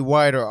to a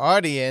wider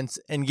audience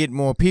and get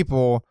more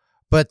people,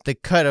 but the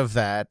cut of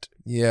that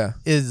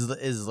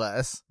is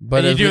less.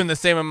 But and you're doing the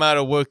same amount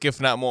of work, if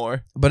not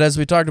more. But as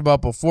we talked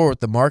about before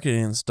with the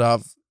marketing and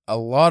stuff, a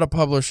lot of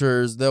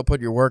publishers, they'll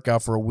put your work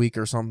out for a week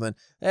or something,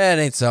 and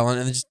it ain't selling,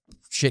 and they just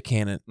shit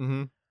can it.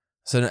 Mm-hmm.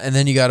 So, and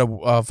then you got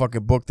a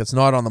fucking book that's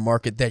not on the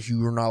market that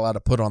you are not allowed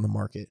to put on the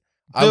market.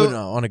 I would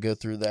not want to go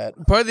through that.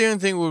 Part of the only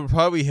thing would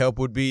probably help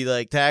would be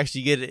like to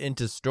actually get it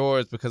into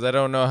stores, because I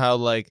don't know how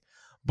like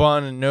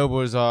Barnes and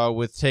Nobles are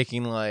with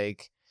taking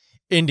like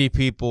indie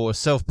people or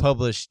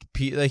self-published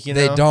like, you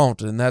know. They don't,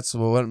 and that's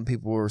what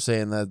people were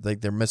saying, that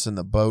like they're missing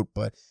the boat.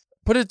 But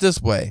put it this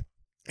way,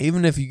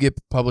 even if you get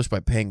published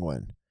by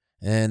Penguin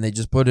and they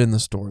just put it in the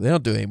store, they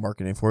don't do any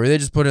marketing for you. They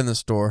just put it in the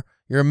store.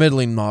 You're a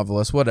middling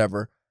novelist,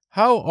 whatever.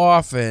 How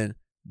often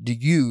do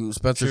you,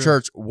 Spencer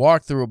Church,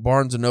 walk through a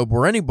Barnes & Noble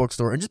or any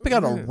bookstore and just pick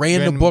out a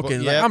random book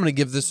and like, I'm going to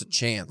give this a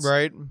chance?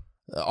 Right.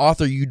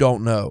 Author you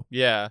don't know.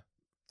 Yeah.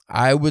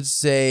 I would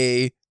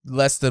say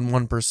less than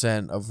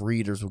 1% of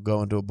readers will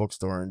go into a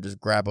bookstore and just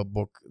grab a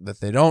book that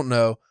they don't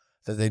know,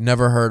 that they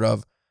never heard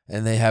of,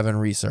 and they haven't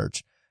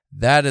researched.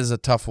 That is a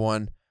tough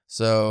one.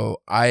 So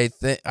I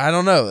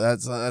don't know.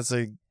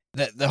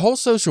 The whole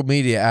social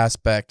media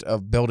aspect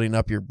of building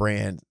up your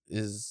brand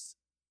is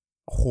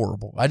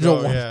horrible. I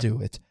don't want to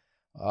do it.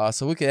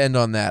 So we can end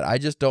on that. I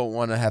just don't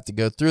want to have to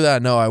go through that. I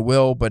know I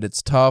will, but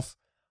it's tough.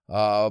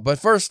 But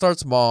first, start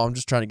small. I'm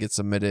just trying to get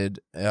submitted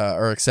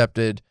or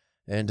accepted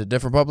into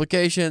different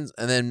publications,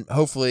 and then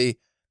hopefully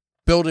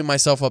building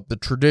myself up the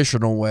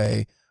traditional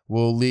way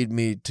will lead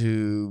me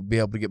to be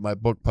able to get my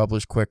book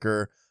published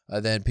quicker.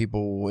 Then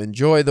people will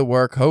enjoy the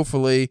work,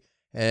 hopefully.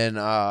 And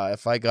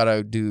if I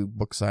gotta do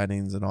book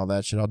signings and all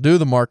that shit, I'll do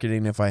the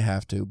marketing if I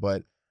have to.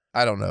 But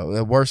I don't know.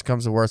 The worst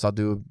comes to worst, I'll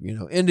do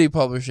indie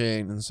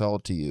publishing and sell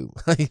it to you.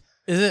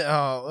 Is it?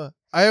 I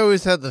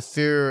always had the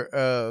fear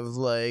of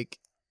like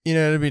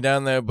to be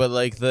down there, but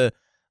like the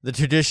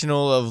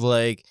traditional of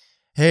like,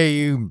 hey,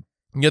 you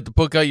get the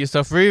book out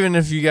yourself, or even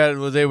if you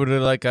was able to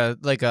like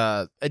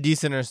a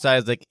decenter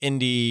sized like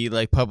indie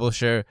like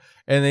publisher,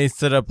 and they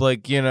set up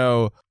like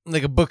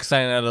like a book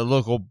signing at a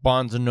local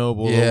Barnes and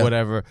Noble or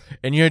whatever,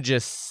 and you're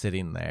just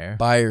sitting there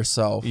by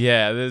yourself.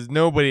 Yeah, there's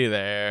nobody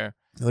there.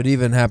 What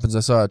even happens, I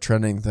saw a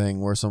trending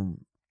thing where some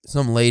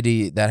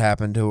lady that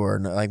happened to her,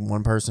 and like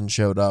one person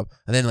showed up,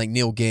 and then like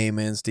Neil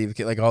Gaiman, Steve,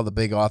 like all the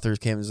big authors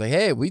came and was like,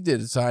 hey, we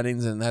did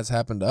signings and that's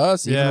happened to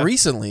us. Even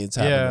recently it's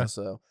happened to us.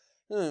 So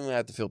I don't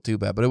have to feel too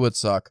bad, but it would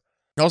suck.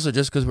 Also,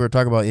 just because we were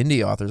talking about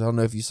indie authors, I don't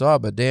know if you saw,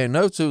 but Dan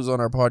Notes, who was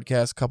on our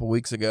podcast a couple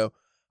weeks ago,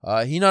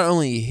 he not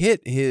only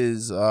hit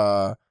his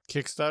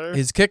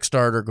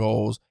Kickstarter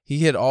goals, he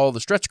hit all the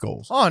stretch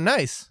goals. Oh,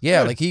 nice.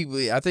 Yeah, good.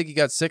 Like I think he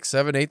got 6,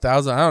 7,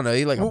 8,000. I don't know.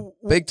 He like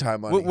big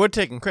time money. We're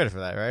taking credit for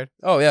that, right?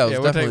 Oh yeah, it was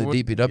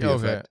definitely the DPW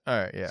effect. All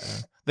right, yeah.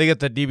 They get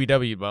the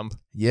DBW bump.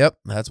 Yep,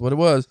 that's what it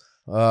was.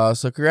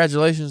 So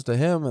congratulations to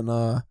him,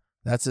 and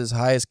that's his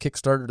highest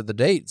Kickstarter to the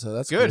date. So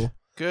that's good. Cool.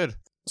 Good.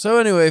 So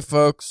anyway,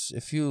 folks,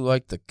 if you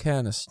like the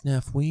kind of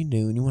stuff we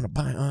do and you want to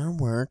buy our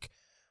work,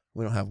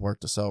 we don't have work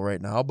to sell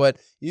right now, but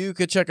you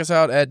could check us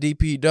out at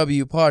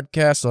DPW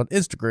Podcast on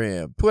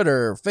Instagram,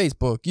 Twitter,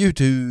 Facebook,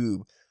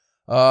 YouTube.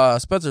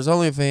 Spencer's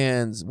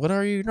OnlyFans. What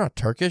are you? You're not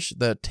Turkish.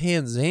 The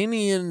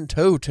Tanzanian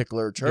Toe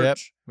Tickler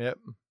Church. Yep.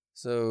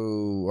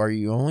 So, are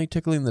you only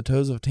tickling the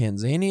toes of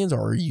Tanzanians,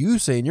 or are you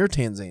saying you're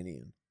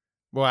Tanzanian?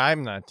 Well,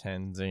 I'm not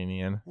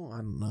Tanzanian. Well, I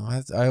don't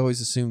know. I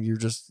always assumed you're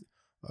just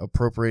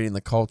appropriating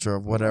the culture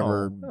of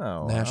whatever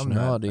No,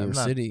 nationality I'm or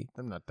not- city.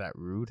 I'm not that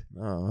rude.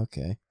 Oh,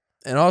 okay.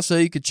 And also,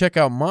 you could check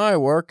out my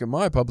work and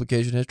my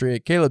publication history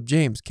at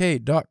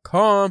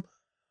calebjamesk.com.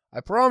 I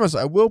promise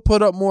I will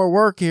put up more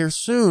work here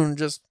soon.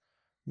 Just,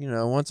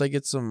 once I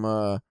get some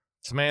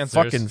answers.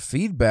 fucking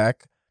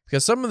feedback.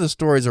 Because some of the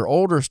stories are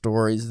older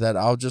stories that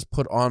I'll just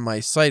put on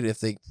my site if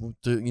they,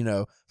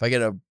 if I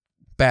get a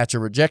batch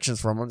of rejections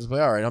from them, I'm just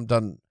like, all right, I'm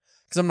done.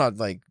 Because I'm not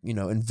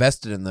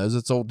invested in those.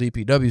 It's old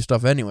DPW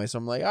stuff anyway. So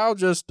I'm like, I'll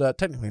just,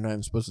 technically not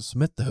even supposed to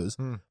submit those.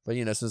 But,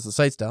 since the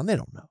site's down, they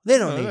don't know. They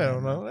don't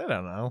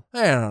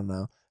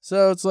know.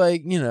 So it's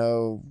like, I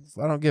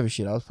don't give a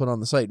shit. I'll just put it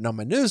on the site. Now,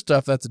 my new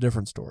stuff, that's a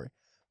different story.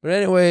 But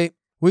anyway,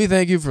 we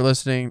thank you for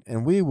listening,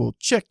 and we will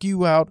check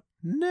you out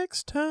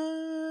next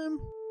time.